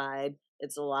Gulf side,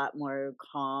 it's a lot more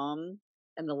calm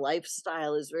and the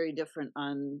lifestyle is very different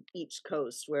on each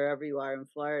coast wherever you are in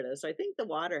Florida. So I think the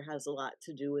water has a lot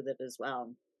to do with it as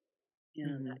well.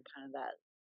 Hmm. That kind of that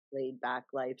laid back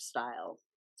lifestyle.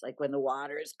 It's like when the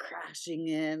water is crashing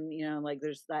in, like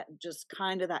there's that just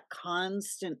kind of that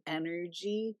constant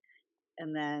energy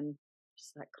and then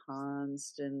just that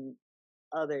constant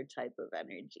other type of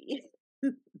energy.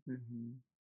 Hmm.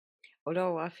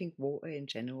 Although I think water in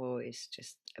general is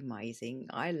just amazing.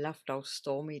 I love those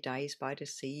stormy days by the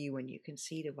sea when you can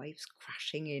see the waves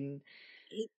crashing in.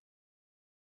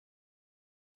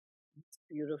 It's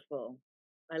beautiful.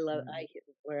 I love Mm,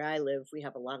 where I live, we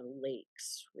have a lot of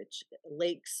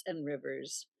lakes and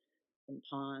rivers and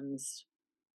ponds,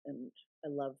 and I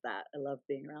love that. I love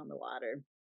being around the water.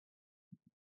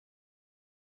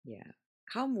 yeah.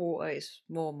 Calm water is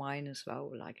more mine as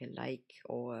well, like a lake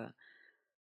or a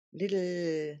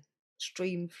little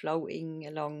stream floating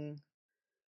along.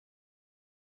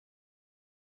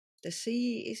 The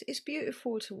sea is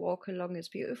beautiful to walk along, it's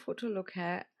beautiful to look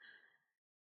at.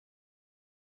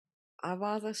 I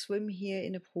rather swim here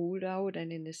in a pool though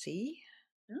than in the sea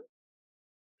Oh,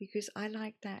 because I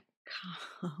like that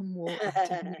calm water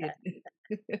to be in.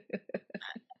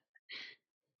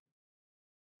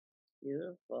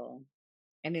 beautiful.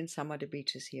 And in summer, the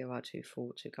beaches here are too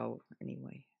full to go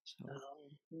anyway. So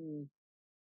Oh,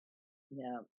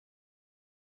 yeah.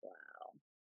 Wow.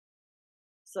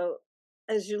 So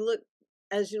as you look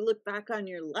as you look back on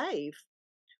your life,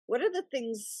 what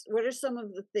are some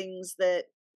of the things that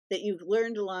you've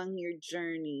learned along your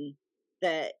journey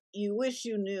that you wish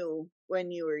you knew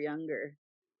when you were younger?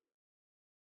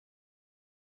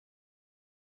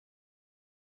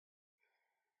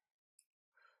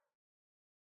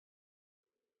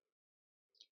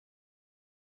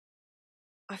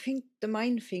 I think the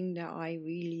main thing that I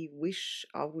really wish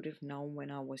I would have known when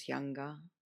I was younger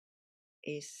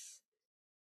is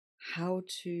how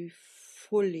to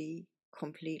fully,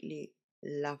 completely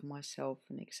love myself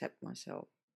and accept myself.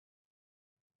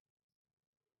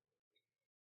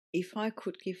 If I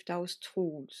could give those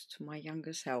tools to my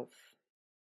younger self,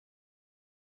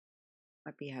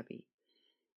 I'd be happy.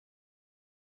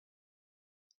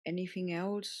 Anything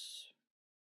else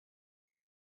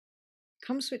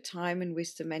comes with time and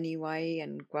wisdom anyway,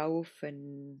 and growth,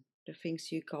 and the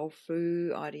things you go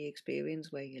through are the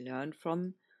experience where you learn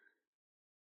from.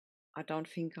 I don't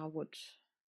think I would.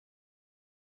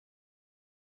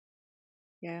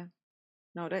 Yeah,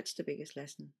 no, that's the biggest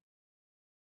lesson.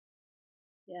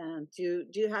 Yeah. Do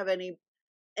you have any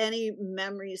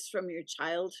memories from your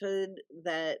childhood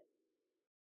that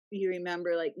you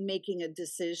remember, like making a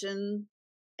decision,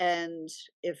 and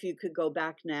if you could go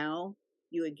back now,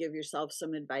 you would give yourself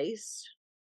some advice?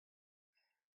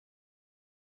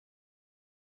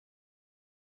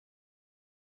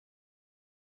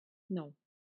 No,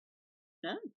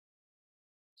 Yeah.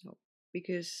 no,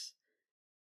 because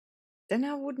then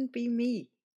I wouldn't be me.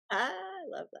 I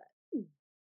love that.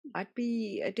 I'd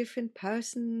be a different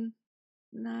person.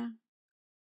 Nah,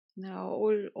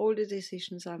 no, all the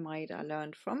decisions I made, I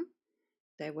learned from.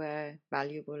 They were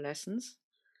valuable lessons.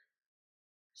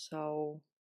 So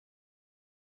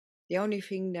the only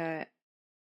thing that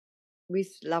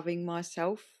with loving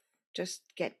myself, just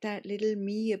get that little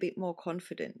me a bit more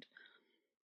confident.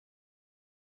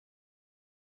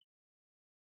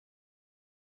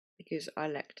 Because I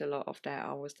lacked a lot of that.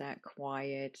 I was that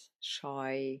quiet,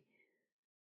 shy,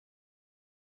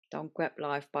 don't grab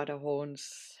life by the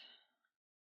horns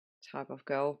type of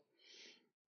girl.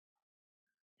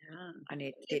 Yeah. And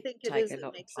it What do you did think it take is a that lot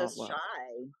of makes hard us work.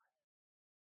 shy?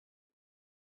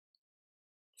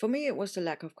 For me, it was the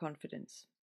lack of confidence.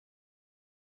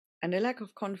 And the lack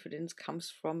of confidence comes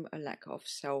from a lack of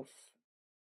self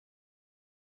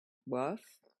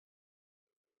worth,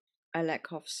 a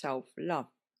lack of self love.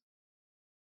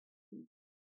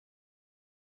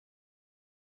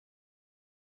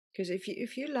 Because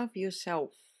if you love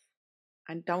yourself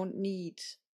and don't need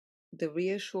the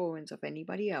reassurance of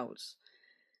anybody else,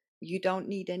 you don't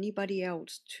need anybody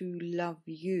else to love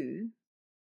you.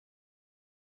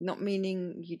 Not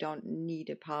meaning you don't need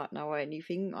a partner or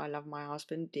anything. I love my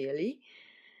husband dearly,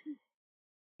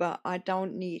 but I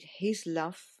don't need his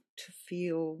love to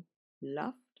feel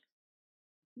loved.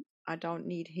 I don't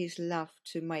need his love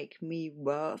to make me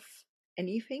worth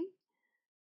anything.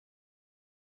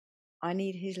 I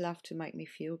need his love to make me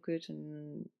feel good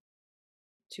and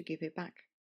to give it back.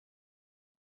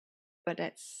 But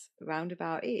that's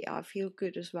roundabout it. I feel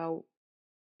good as well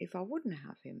if I wouldn't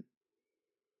have him.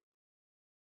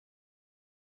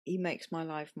 He makes my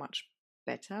life much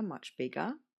better, much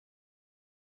bigger.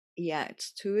 He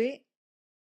adds to it,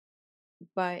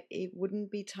 but it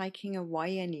wouldn't be taking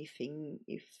away anything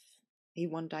if he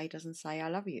one day doesn't say I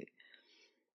love you.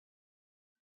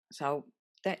 So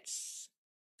that's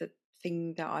the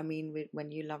thing that I mean with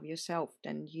when you love yourself,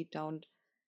 then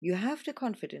you have the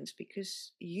confidence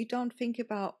because you don't think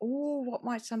about, oh, what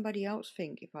might somebody else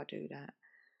think if I do that?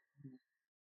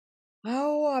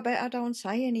 Oh, I better don't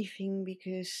say anything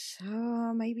because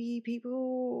maybe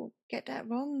people get that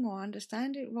wrong or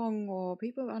understand it wrong, or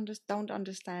people don't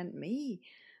understand me.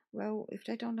 Well, if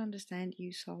they don't understand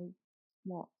you, so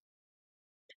what?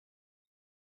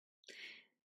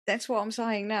 That's what I'm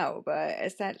saying now. But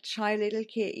as that shy little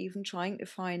kid, even trying to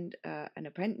find an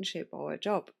apprenticeship or a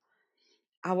job,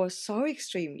 I was so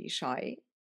extremely shy.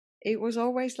 It was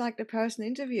always like the person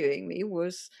interviewing me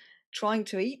was trying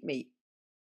to eat me,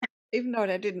 even though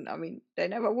they didn't. I mean, they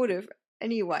never would have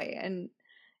anyway. And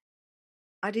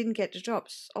I didn't get the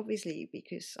jobs, obviously,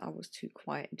 because I was too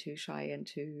quiet and too shy and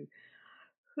too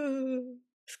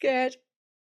scared.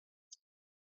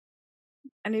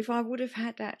 And if I would have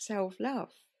had that self-love,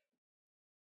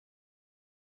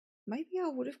 maybe I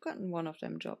would have gotten one of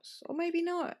them jobs, or maybe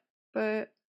not,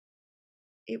 but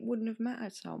it wouldn't have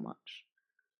mattered so much.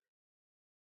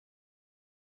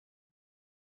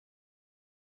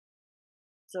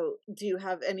 So, do you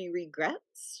have any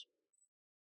regrets?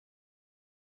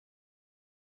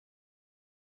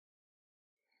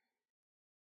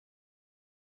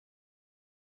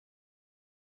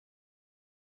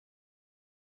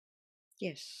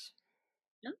 Yes.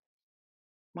 No?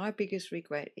 My biggest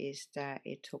regret is that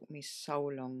it took me so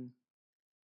long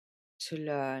to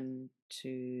learn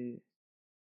to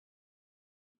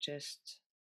just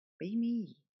be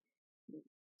me,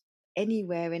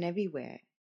 anywhere and everywhere,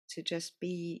 to just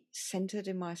be centered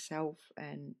in myself.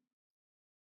 And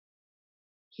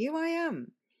here I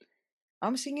am.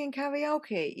 I'm singing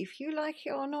karaoke. If you like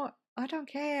it or not, I don't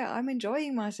care. I'm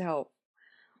enjoying myself.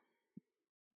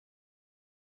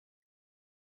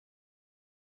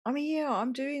 I'm here.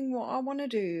 I'm doing what I want to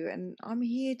do. And I'm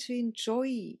here to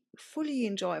fully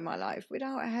enjoy my life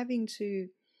without having to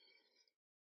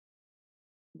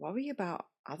worry about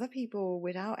other people,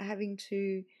 without having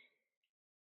to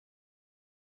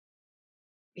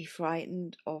be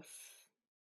frightened of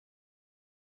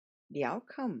the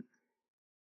outcome.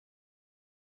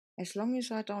 As long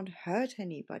as I don't hurt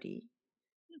anybody,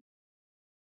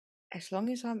 as long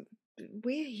as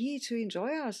we're here to enjoy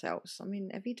ourselves. I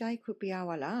mean, every day could be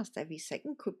our last, every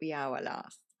second could be our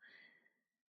last.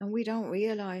 And we don't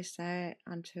realize that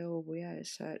until we're a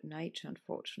certain age,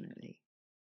 unfortunately.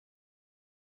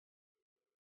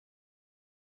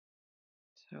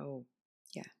 So,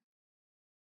 yeah.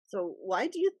 So, why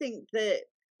do you think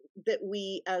that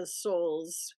we as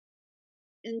souls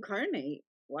incarnate?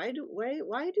 Why do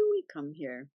we come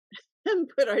here and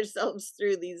put ourselves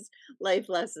through these life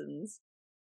lessons?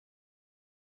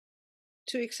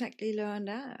 To exactly learn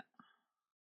that.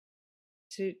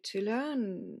 To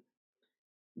learn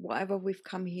whatever we've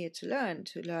come here to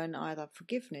learn either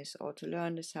forgiveness, or to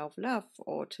learn the self-love,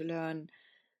 or to learn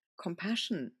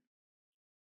compassion.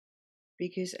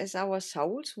 Because as our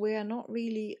souls,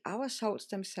 our souls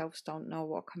themselves don't know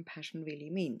what compassion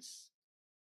really means.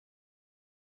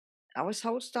 Our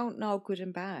souls don't know good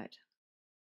and bad.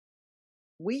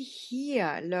 We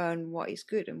here learn what is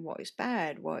good and what is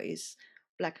bad, what is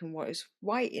black and what is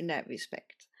white in that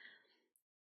respect.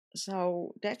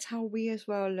 So that's how we as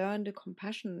well learn the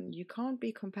compassion. You can't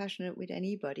be compassionate with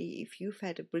anybody if you've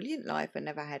had a brilliant life and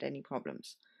never had any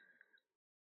problems.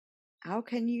 How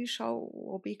can you show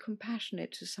or be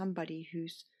compassionate to somebody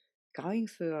who's going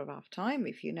through a rough time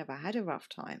if you never had a rough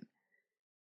time?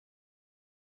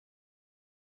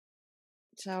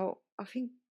 So I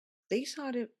think these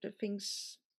are the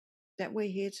things that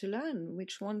we're here to learn,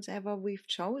 which ones ever we've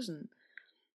chosen.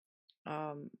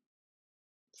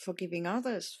 Forgiving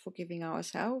others, forgiving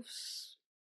ourselves,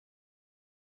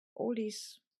 all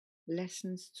these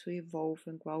lessons to evolve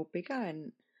and grow bigger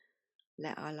and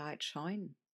let our light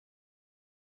shine.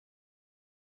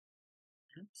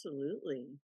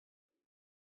 Absolutely.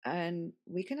 And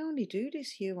we can only do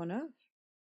this here on earth,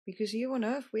 because here on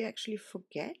earth we actually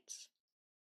forget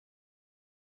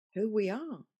who we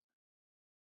are.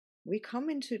 We come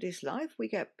into this life, we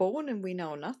get born and we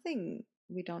know nothing.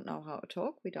 We don't know how to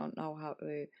talk, we don't know how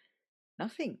to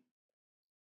nothing.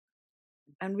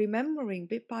 And remembering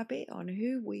bit by bit on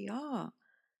who we are,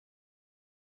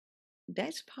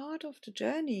 that's part of the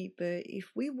journey. But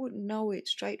if we wouldn't know it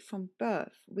straight from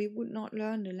birth, we would not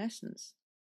learn the lessons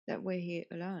that we're here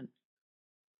to learn.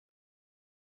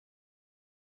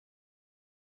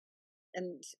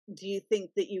 And do you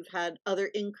think that you've had other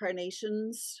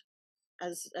incarnations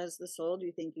as the soul? Do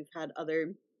you think you've had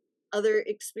other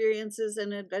experiences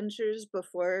and adventures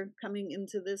before coming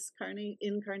into this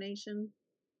incarnation?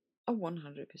 Oh,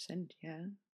 100%, yeah.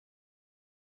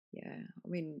 Yeah, I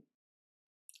mean,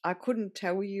 I couldn't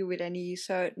tell you with any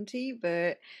certainty,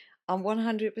 but I'm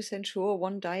 100% sure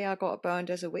one day I got burned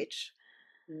as a witch,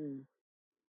 Mm.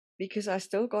 because I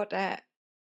still got that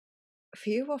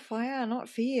fear of fire, not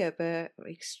fear, but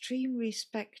extreme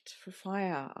respect for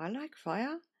fire. I like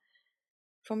fire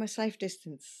from a safe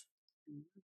distance.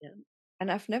 Yeah.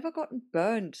 And I've never gotten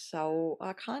burned, so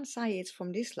I can't say it's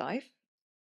from this life.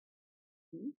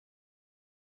 Mhm.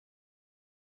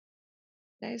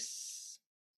 There's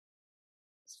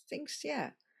things,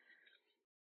 yeah,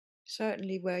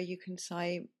 certainly where you can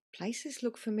say places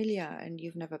look familiar and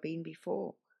you've never been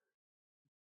before.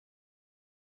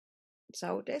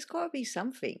 So there's got to be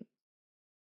something.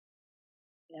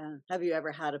 Yeah. Have you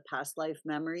ever had a past life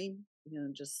memory?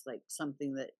 Just like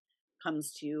something that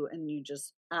comes to you and you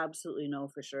just absolutely know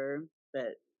for sure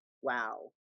that,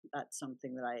 wow, that's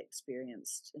something that I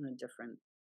experienced in a different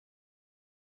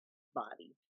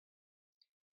body.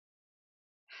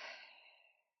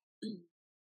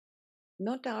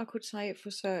 Not that I could say it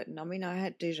for certain. I mean, I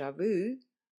had deja vu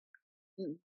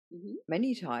Mm-hmm.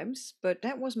 many times, but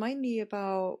that was mainly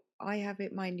about, I have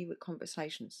it mainly with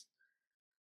conversations,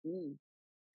 Mm.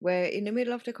 where in the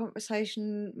middle of the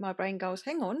conversation, my brain goes,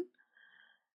 hang on,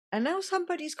 and now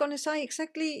somebody's going to say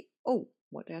exactly, oh,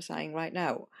 what they're saying right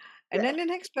now. And Yeah. then the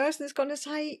next person is going to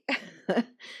say,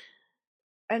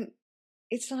 and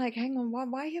it's like, hang on,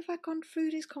 why have I gone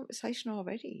through this conversation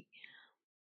already?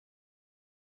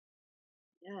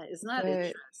 Yeah. Isn't that But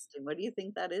interesting? What do you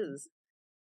think that is?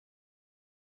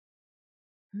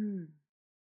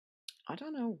 I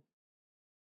don't know.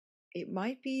 It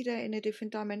might be that in a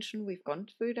different dimension we've gone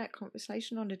through that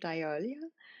conversation on the day earlier.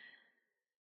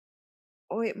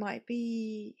 Or it might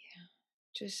be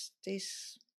just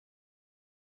this,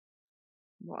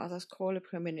 what others call a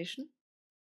premonition.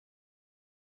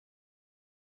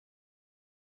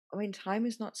 I mean, time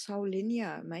is not so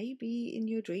linear. Maybe in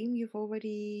your dream you've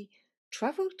already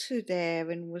traveled to there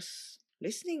and was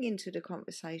listening into the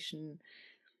conversation.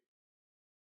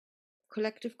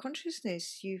 Collective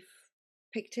consciousness, you've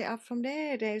picked it up from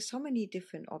there. There's so many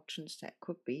different options that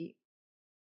could be.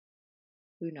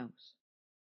 Who knows?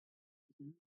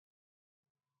 Mhm.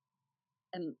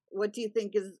 And what do you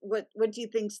think is what do you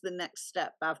think's the next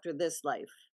step after this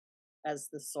life as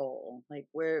the soul? Like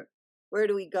where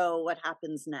do we go? What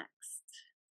happens next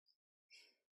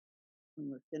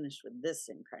when we're finished with this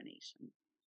incarnation?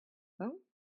 Well,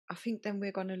 I think then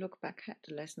we're going to look back at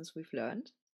the lessons we've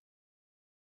learned,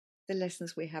 the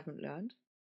lessons we haven't learned,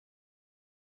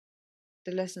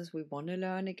 the lessons we want to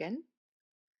learn again,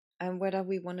 and whether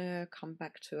we want to come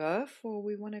back to Earth or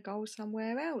we want to go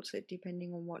somewhere else,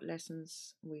 depending on what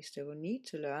lessons we still need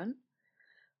to learn,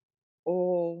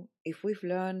 or if we've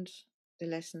learned the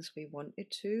lessons we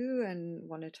wanted to and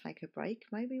want to take a break,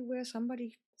 maybe we're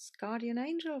somebody's guardian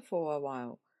angel for a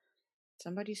while,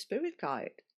 somebody's spirit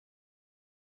guide.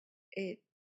 It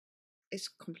is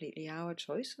completely our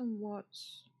choice on what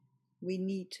we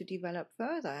need to develop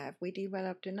further. Have we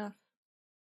developed enough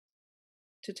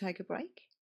to take a break?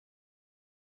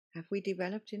 Have we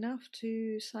developed enough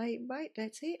to say, right,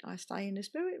 that's it, I stay in the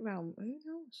spirit realm? Who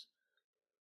knows?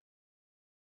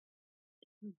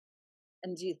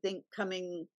 And do you think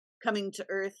coming to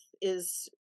Earth is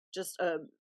just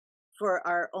for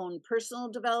our own personal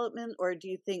development, or do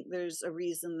you think there's a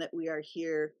reason that we are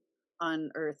here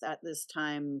on Earth at this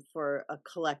time for a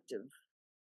collective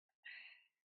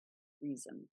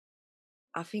reason?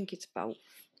 I think it's both.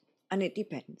 And it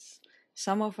depends.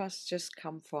 Some of us just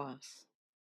come for us,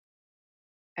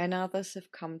 and others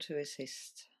have come to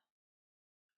assist.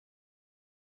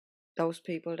 Those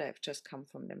people that have just come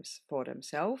from them for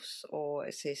themselves, or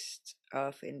assist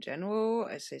Earth in general,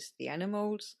 assist the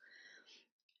animals.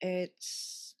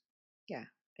 It's, yeah,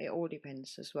 it all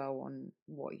depends as well on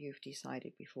what you've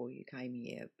decided before you came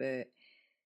here. But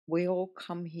we all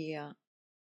come here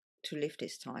to live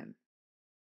this time.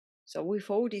 So we've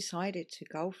all decided to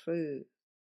go through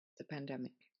the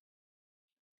pandemic.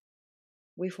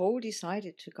 We've all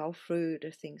decided to go through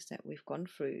the things that we've gone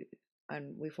through,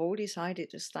 and we've all decided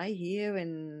to stay here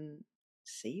and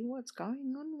see what's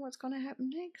going on, what's going to happen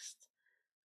next.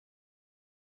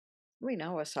 We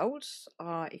know our souls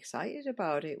are excited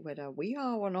about it. Whether we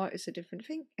are or not is a different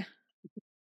thing.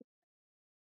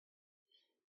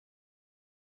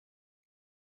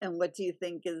 And what do you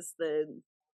think is the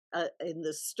in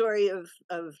the story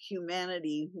of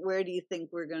humanity? Where do you think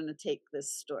we're going to take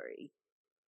this story?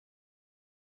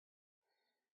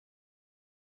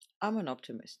 I'm an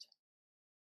optimist.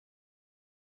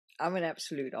 I'm an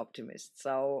absolute optimist.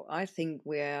 So I think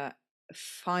we're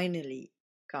finally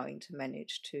going to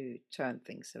manage to turn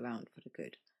things around for the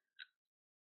good.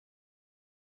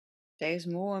 There's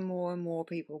more and more and more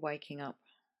people waking up.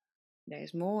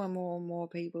 There's more and more and more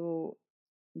people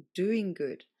doing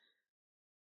good.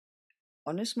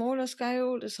 on a smaller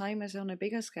scale, the same as on a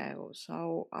bigger scale.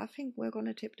 So I think we're going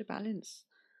to tip the balance.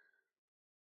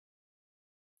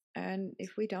 And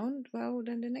if we don't, well,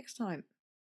 then the next time.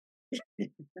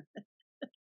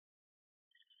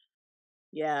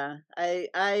 Yeah,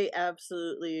 I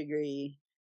absolutely agree.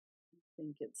 I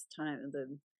think it's time.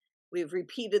 We've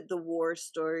repeated the war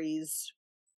stories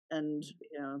and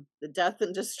the death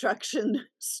and destruction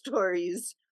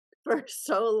stories for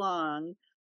so long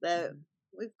that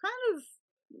we've kind of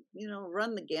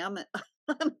run the gamut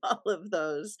on all of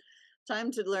those.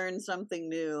 Time to learn something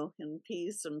new in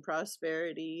peace and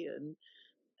prosperity and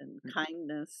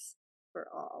kindness for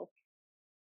all.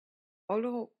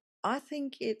 Although I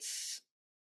think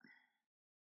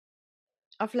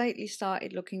I've lately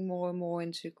started looking more and more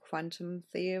into quantum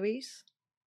theories,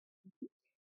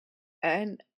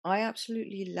 and I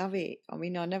absolutely love it. I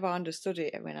mean, I never understood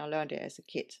it when I learned it as a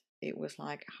kid. It was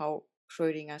like how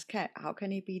Schrodinger's cat, how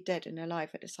can he be dead and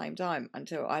alive at the same time?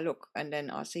 Until I look and then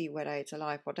I see whether it's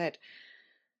alive or dead.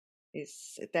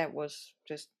 That was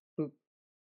just boop.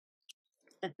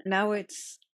 Now it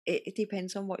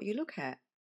depends on what you look at.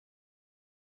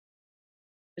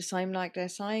 The same like they're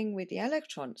saying with the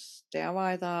electrons. They are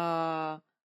either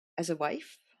as a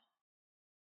wave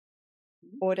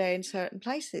or they're in certain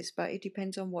places, but it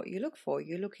depends on what you look for.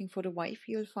 You're looking for the wave,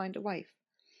 you'll find a wave.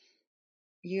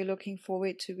 You're looking for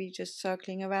it to be just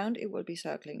circling around, it will be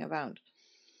circling around.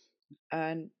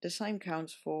 And the same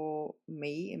counts for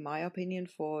me, in my opinion,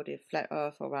 for the flat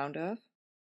earth or round earth.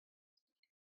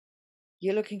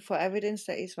 You're looking for evidence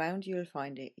that is round, you'll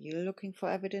find it. You're looking for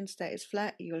evidence that is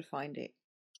flat, you'll find it.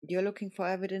 You're looking for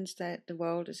evidence that the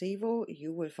world is evil,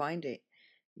 you will find it.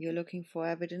 You're looking for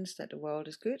evidence that the world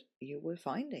is good, you will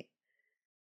find it.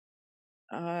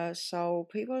 So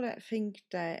people that think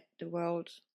that the world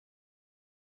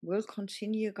will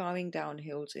continue going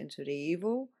downhills into the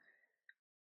evil,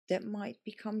 that might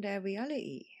become their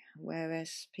reality.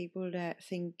 Whereas people that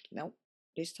think, no,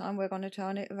 this time we're going to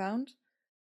turn it around,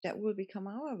 that will become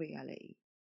our reality.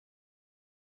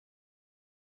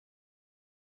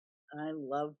 I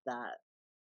love that.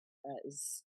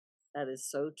 That is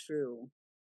so true.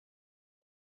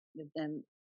 And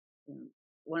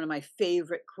one of my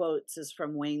favorite quotes is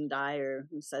from Wayne Dyer,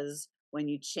 who says, "When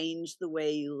you change the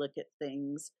way you look at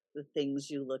things, the things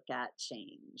you look at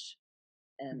change."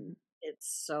 And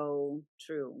it's so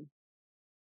true.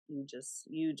 You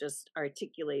just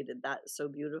articulated that so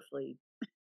beautifully.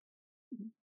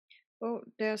 Well,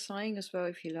 they're saying as well,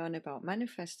 if you learn about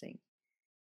manifesting,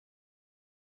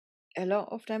 a lot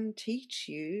of them teach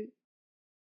you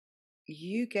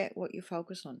get what you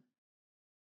focus on.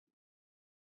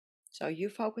 So you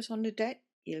focus on the debt,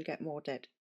 you'll get more debt.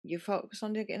 You focus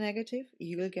on the negative,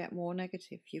 you will get more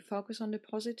negative. You focus on the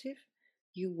positive,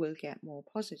 you will get more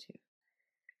positive.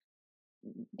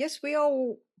 Yes, we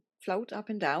all float up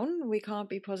and down. We can't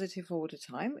be positive all the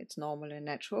time. It's normal and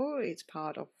natural. It's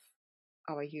part of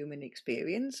our human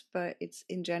experience, but it's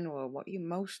in general what you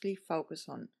mostly focus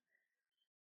on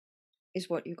is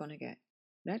what you're going to get.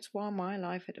 That's why my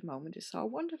life at the moment is so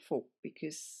wonderful,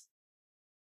 because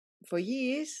for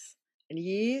years and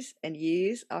years and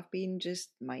years, I've been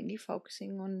just mainly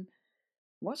focusing on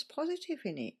what's positive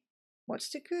in it, what's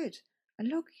the good. And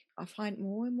look, I find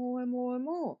more and more and more and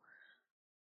more.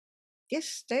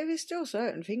 Yes, there is still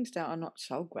certain things that are not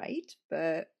so great,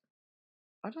 but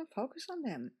I don't focus on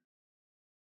them.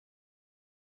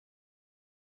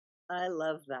 I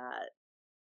love that.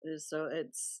 It's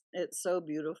so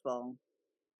beautiful.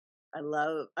 I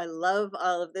love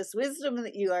all of this wisdom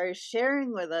that you are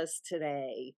sharing with us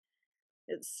today.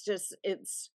 It's just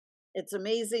it's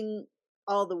amazing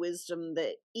all the wisdom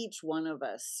that each one of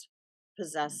us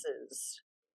possesses.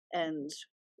 And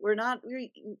we're not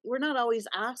always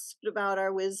asked about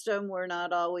our wisdom, we're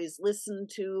not always listened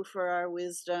to for our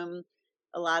wisdom.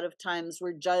 A lot of times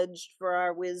we're judged for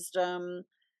our wisdom,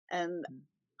 and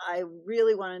I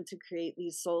really wanted to create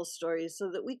these soul stories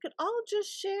so that we could all just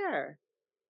share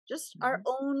just our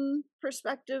own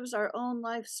perspectives, our own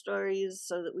life stories,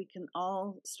 so that we can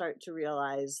all start to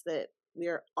realize that we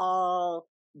are all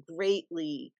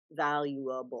greatly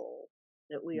valuable,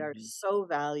 that we are so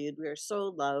valued, we are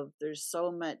so loved, there's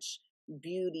so much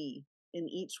beauty in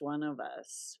each one of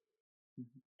us.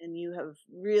 And you have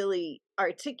really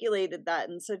articulated that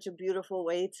in such a beautiful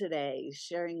way today,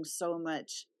 sharing so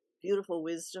much beautiful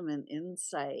wisdom and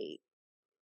insight.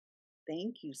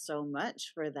 Thank you so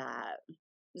much for that.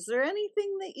 Is there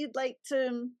anything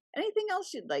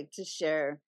else you'd like to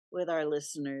share with our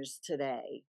listeners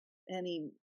today? Any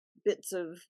bits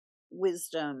of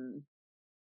wisdom?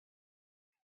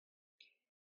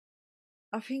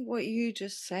 I think what you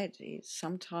just said is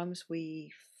sometimes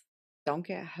we don't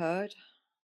get heard.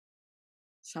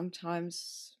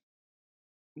 Sometimes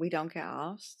we don't get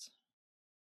asked.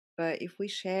 But if we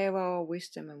share our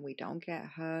wisdom and we don't get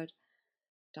heard,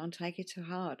 don't take it too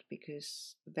hard,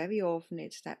 because very often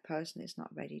it's that person is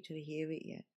not ready to hear it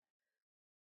yet.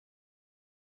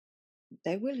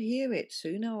 They will hear it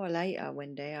sooner or later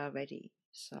when they are ready.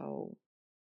 So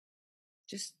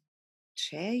just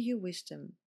share your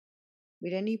wisdom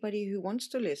with anybody who wants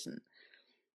to listen.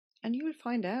 And you will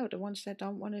find out the ones that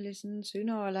don't want to listen,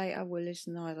 sooner or later will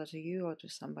listen either to you or to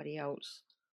somebody else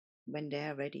when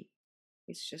they're ready.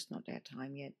 It's just not their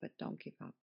time yet, but don't give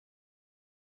up.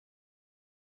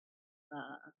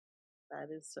 That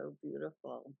is so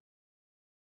beautiful.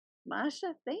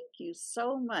 Mascha, thank you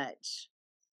so much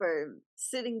for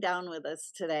sitting down with us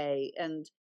today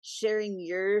and sharing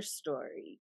your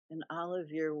story and all of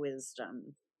your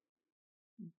wisdom.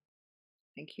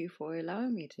 Thank you for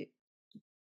allowing me to.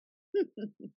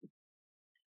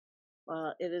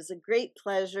 Well, it is a great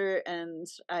pleasure, and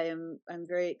I'm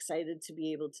very excited to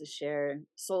be able to share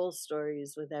soul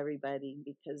stories with everybody,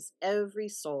 because every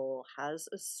soul has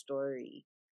a story,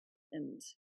 and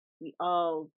we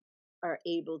all are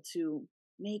able to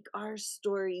make our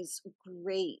stories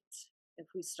great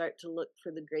if we start to look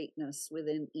for the greatness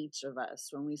within each of us,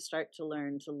 when we start to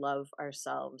learn to love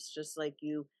ourselves, just like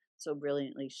you so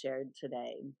brilliantly shared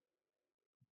today.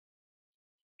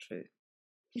 True.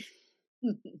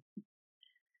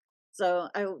 So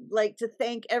I would like to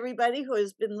thank everybody who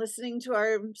has been listening to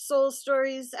our Soul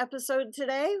Stories episode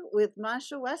today with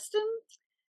Mascha Weston.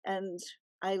 And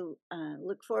I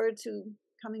look forward to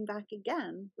coming back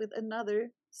again with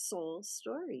another Soul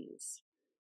Stories.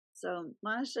 So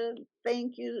Mascha,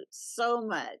 thank you so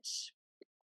much.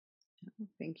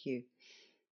 Thank you.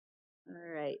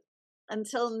 All right.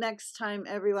 Until next time,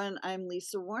 everyone, I'm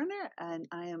Lisa Warner, and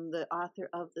I am the author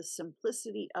of The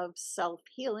Simplicity of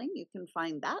Self-Healing. You can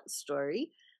find that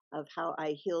story of how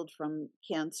I healed from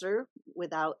cancer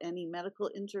without any medical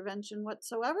intervention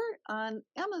whatsoever on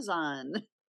Amazon.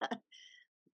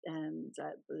 And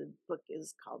the book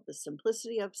is called The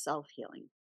Simplicity of Self-Healing.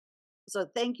 So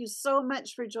thank you so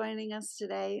much for joining us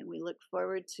today, and we look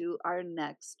forward to our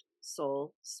next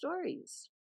Soul Stories.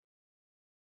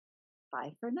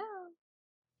 Bye for now.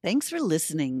 Thanks for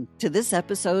listening to this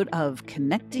episode of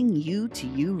Connecting You to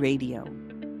You Radio.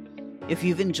 If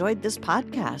you've enjoyed this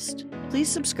podcast, please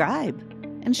subscribe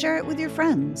and share it with your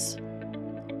friends.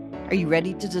 Are you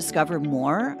ready to discover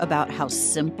more about how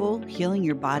simple healing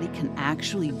your body can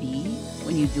actually be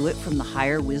when you do it from the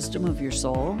higher wisdom of your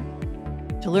soul?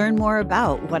 To learn more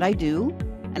about what I do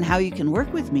and how you can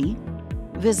work with me,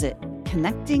 visit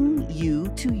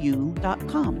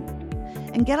connectingyoutoyou.com.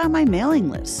 and get on my mailing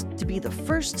list to be the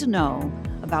first to know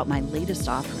about my latest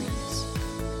offerings.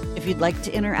 If you'd like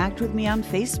to interact with me on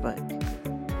Facebook,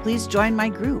 please join my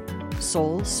group,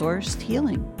 Soul Sourced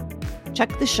Healing.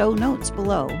 Check the show notes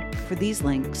below for these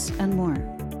links and more.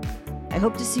 I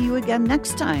hope to see you again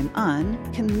next time on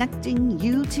Connecting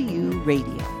You to You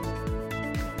Radio.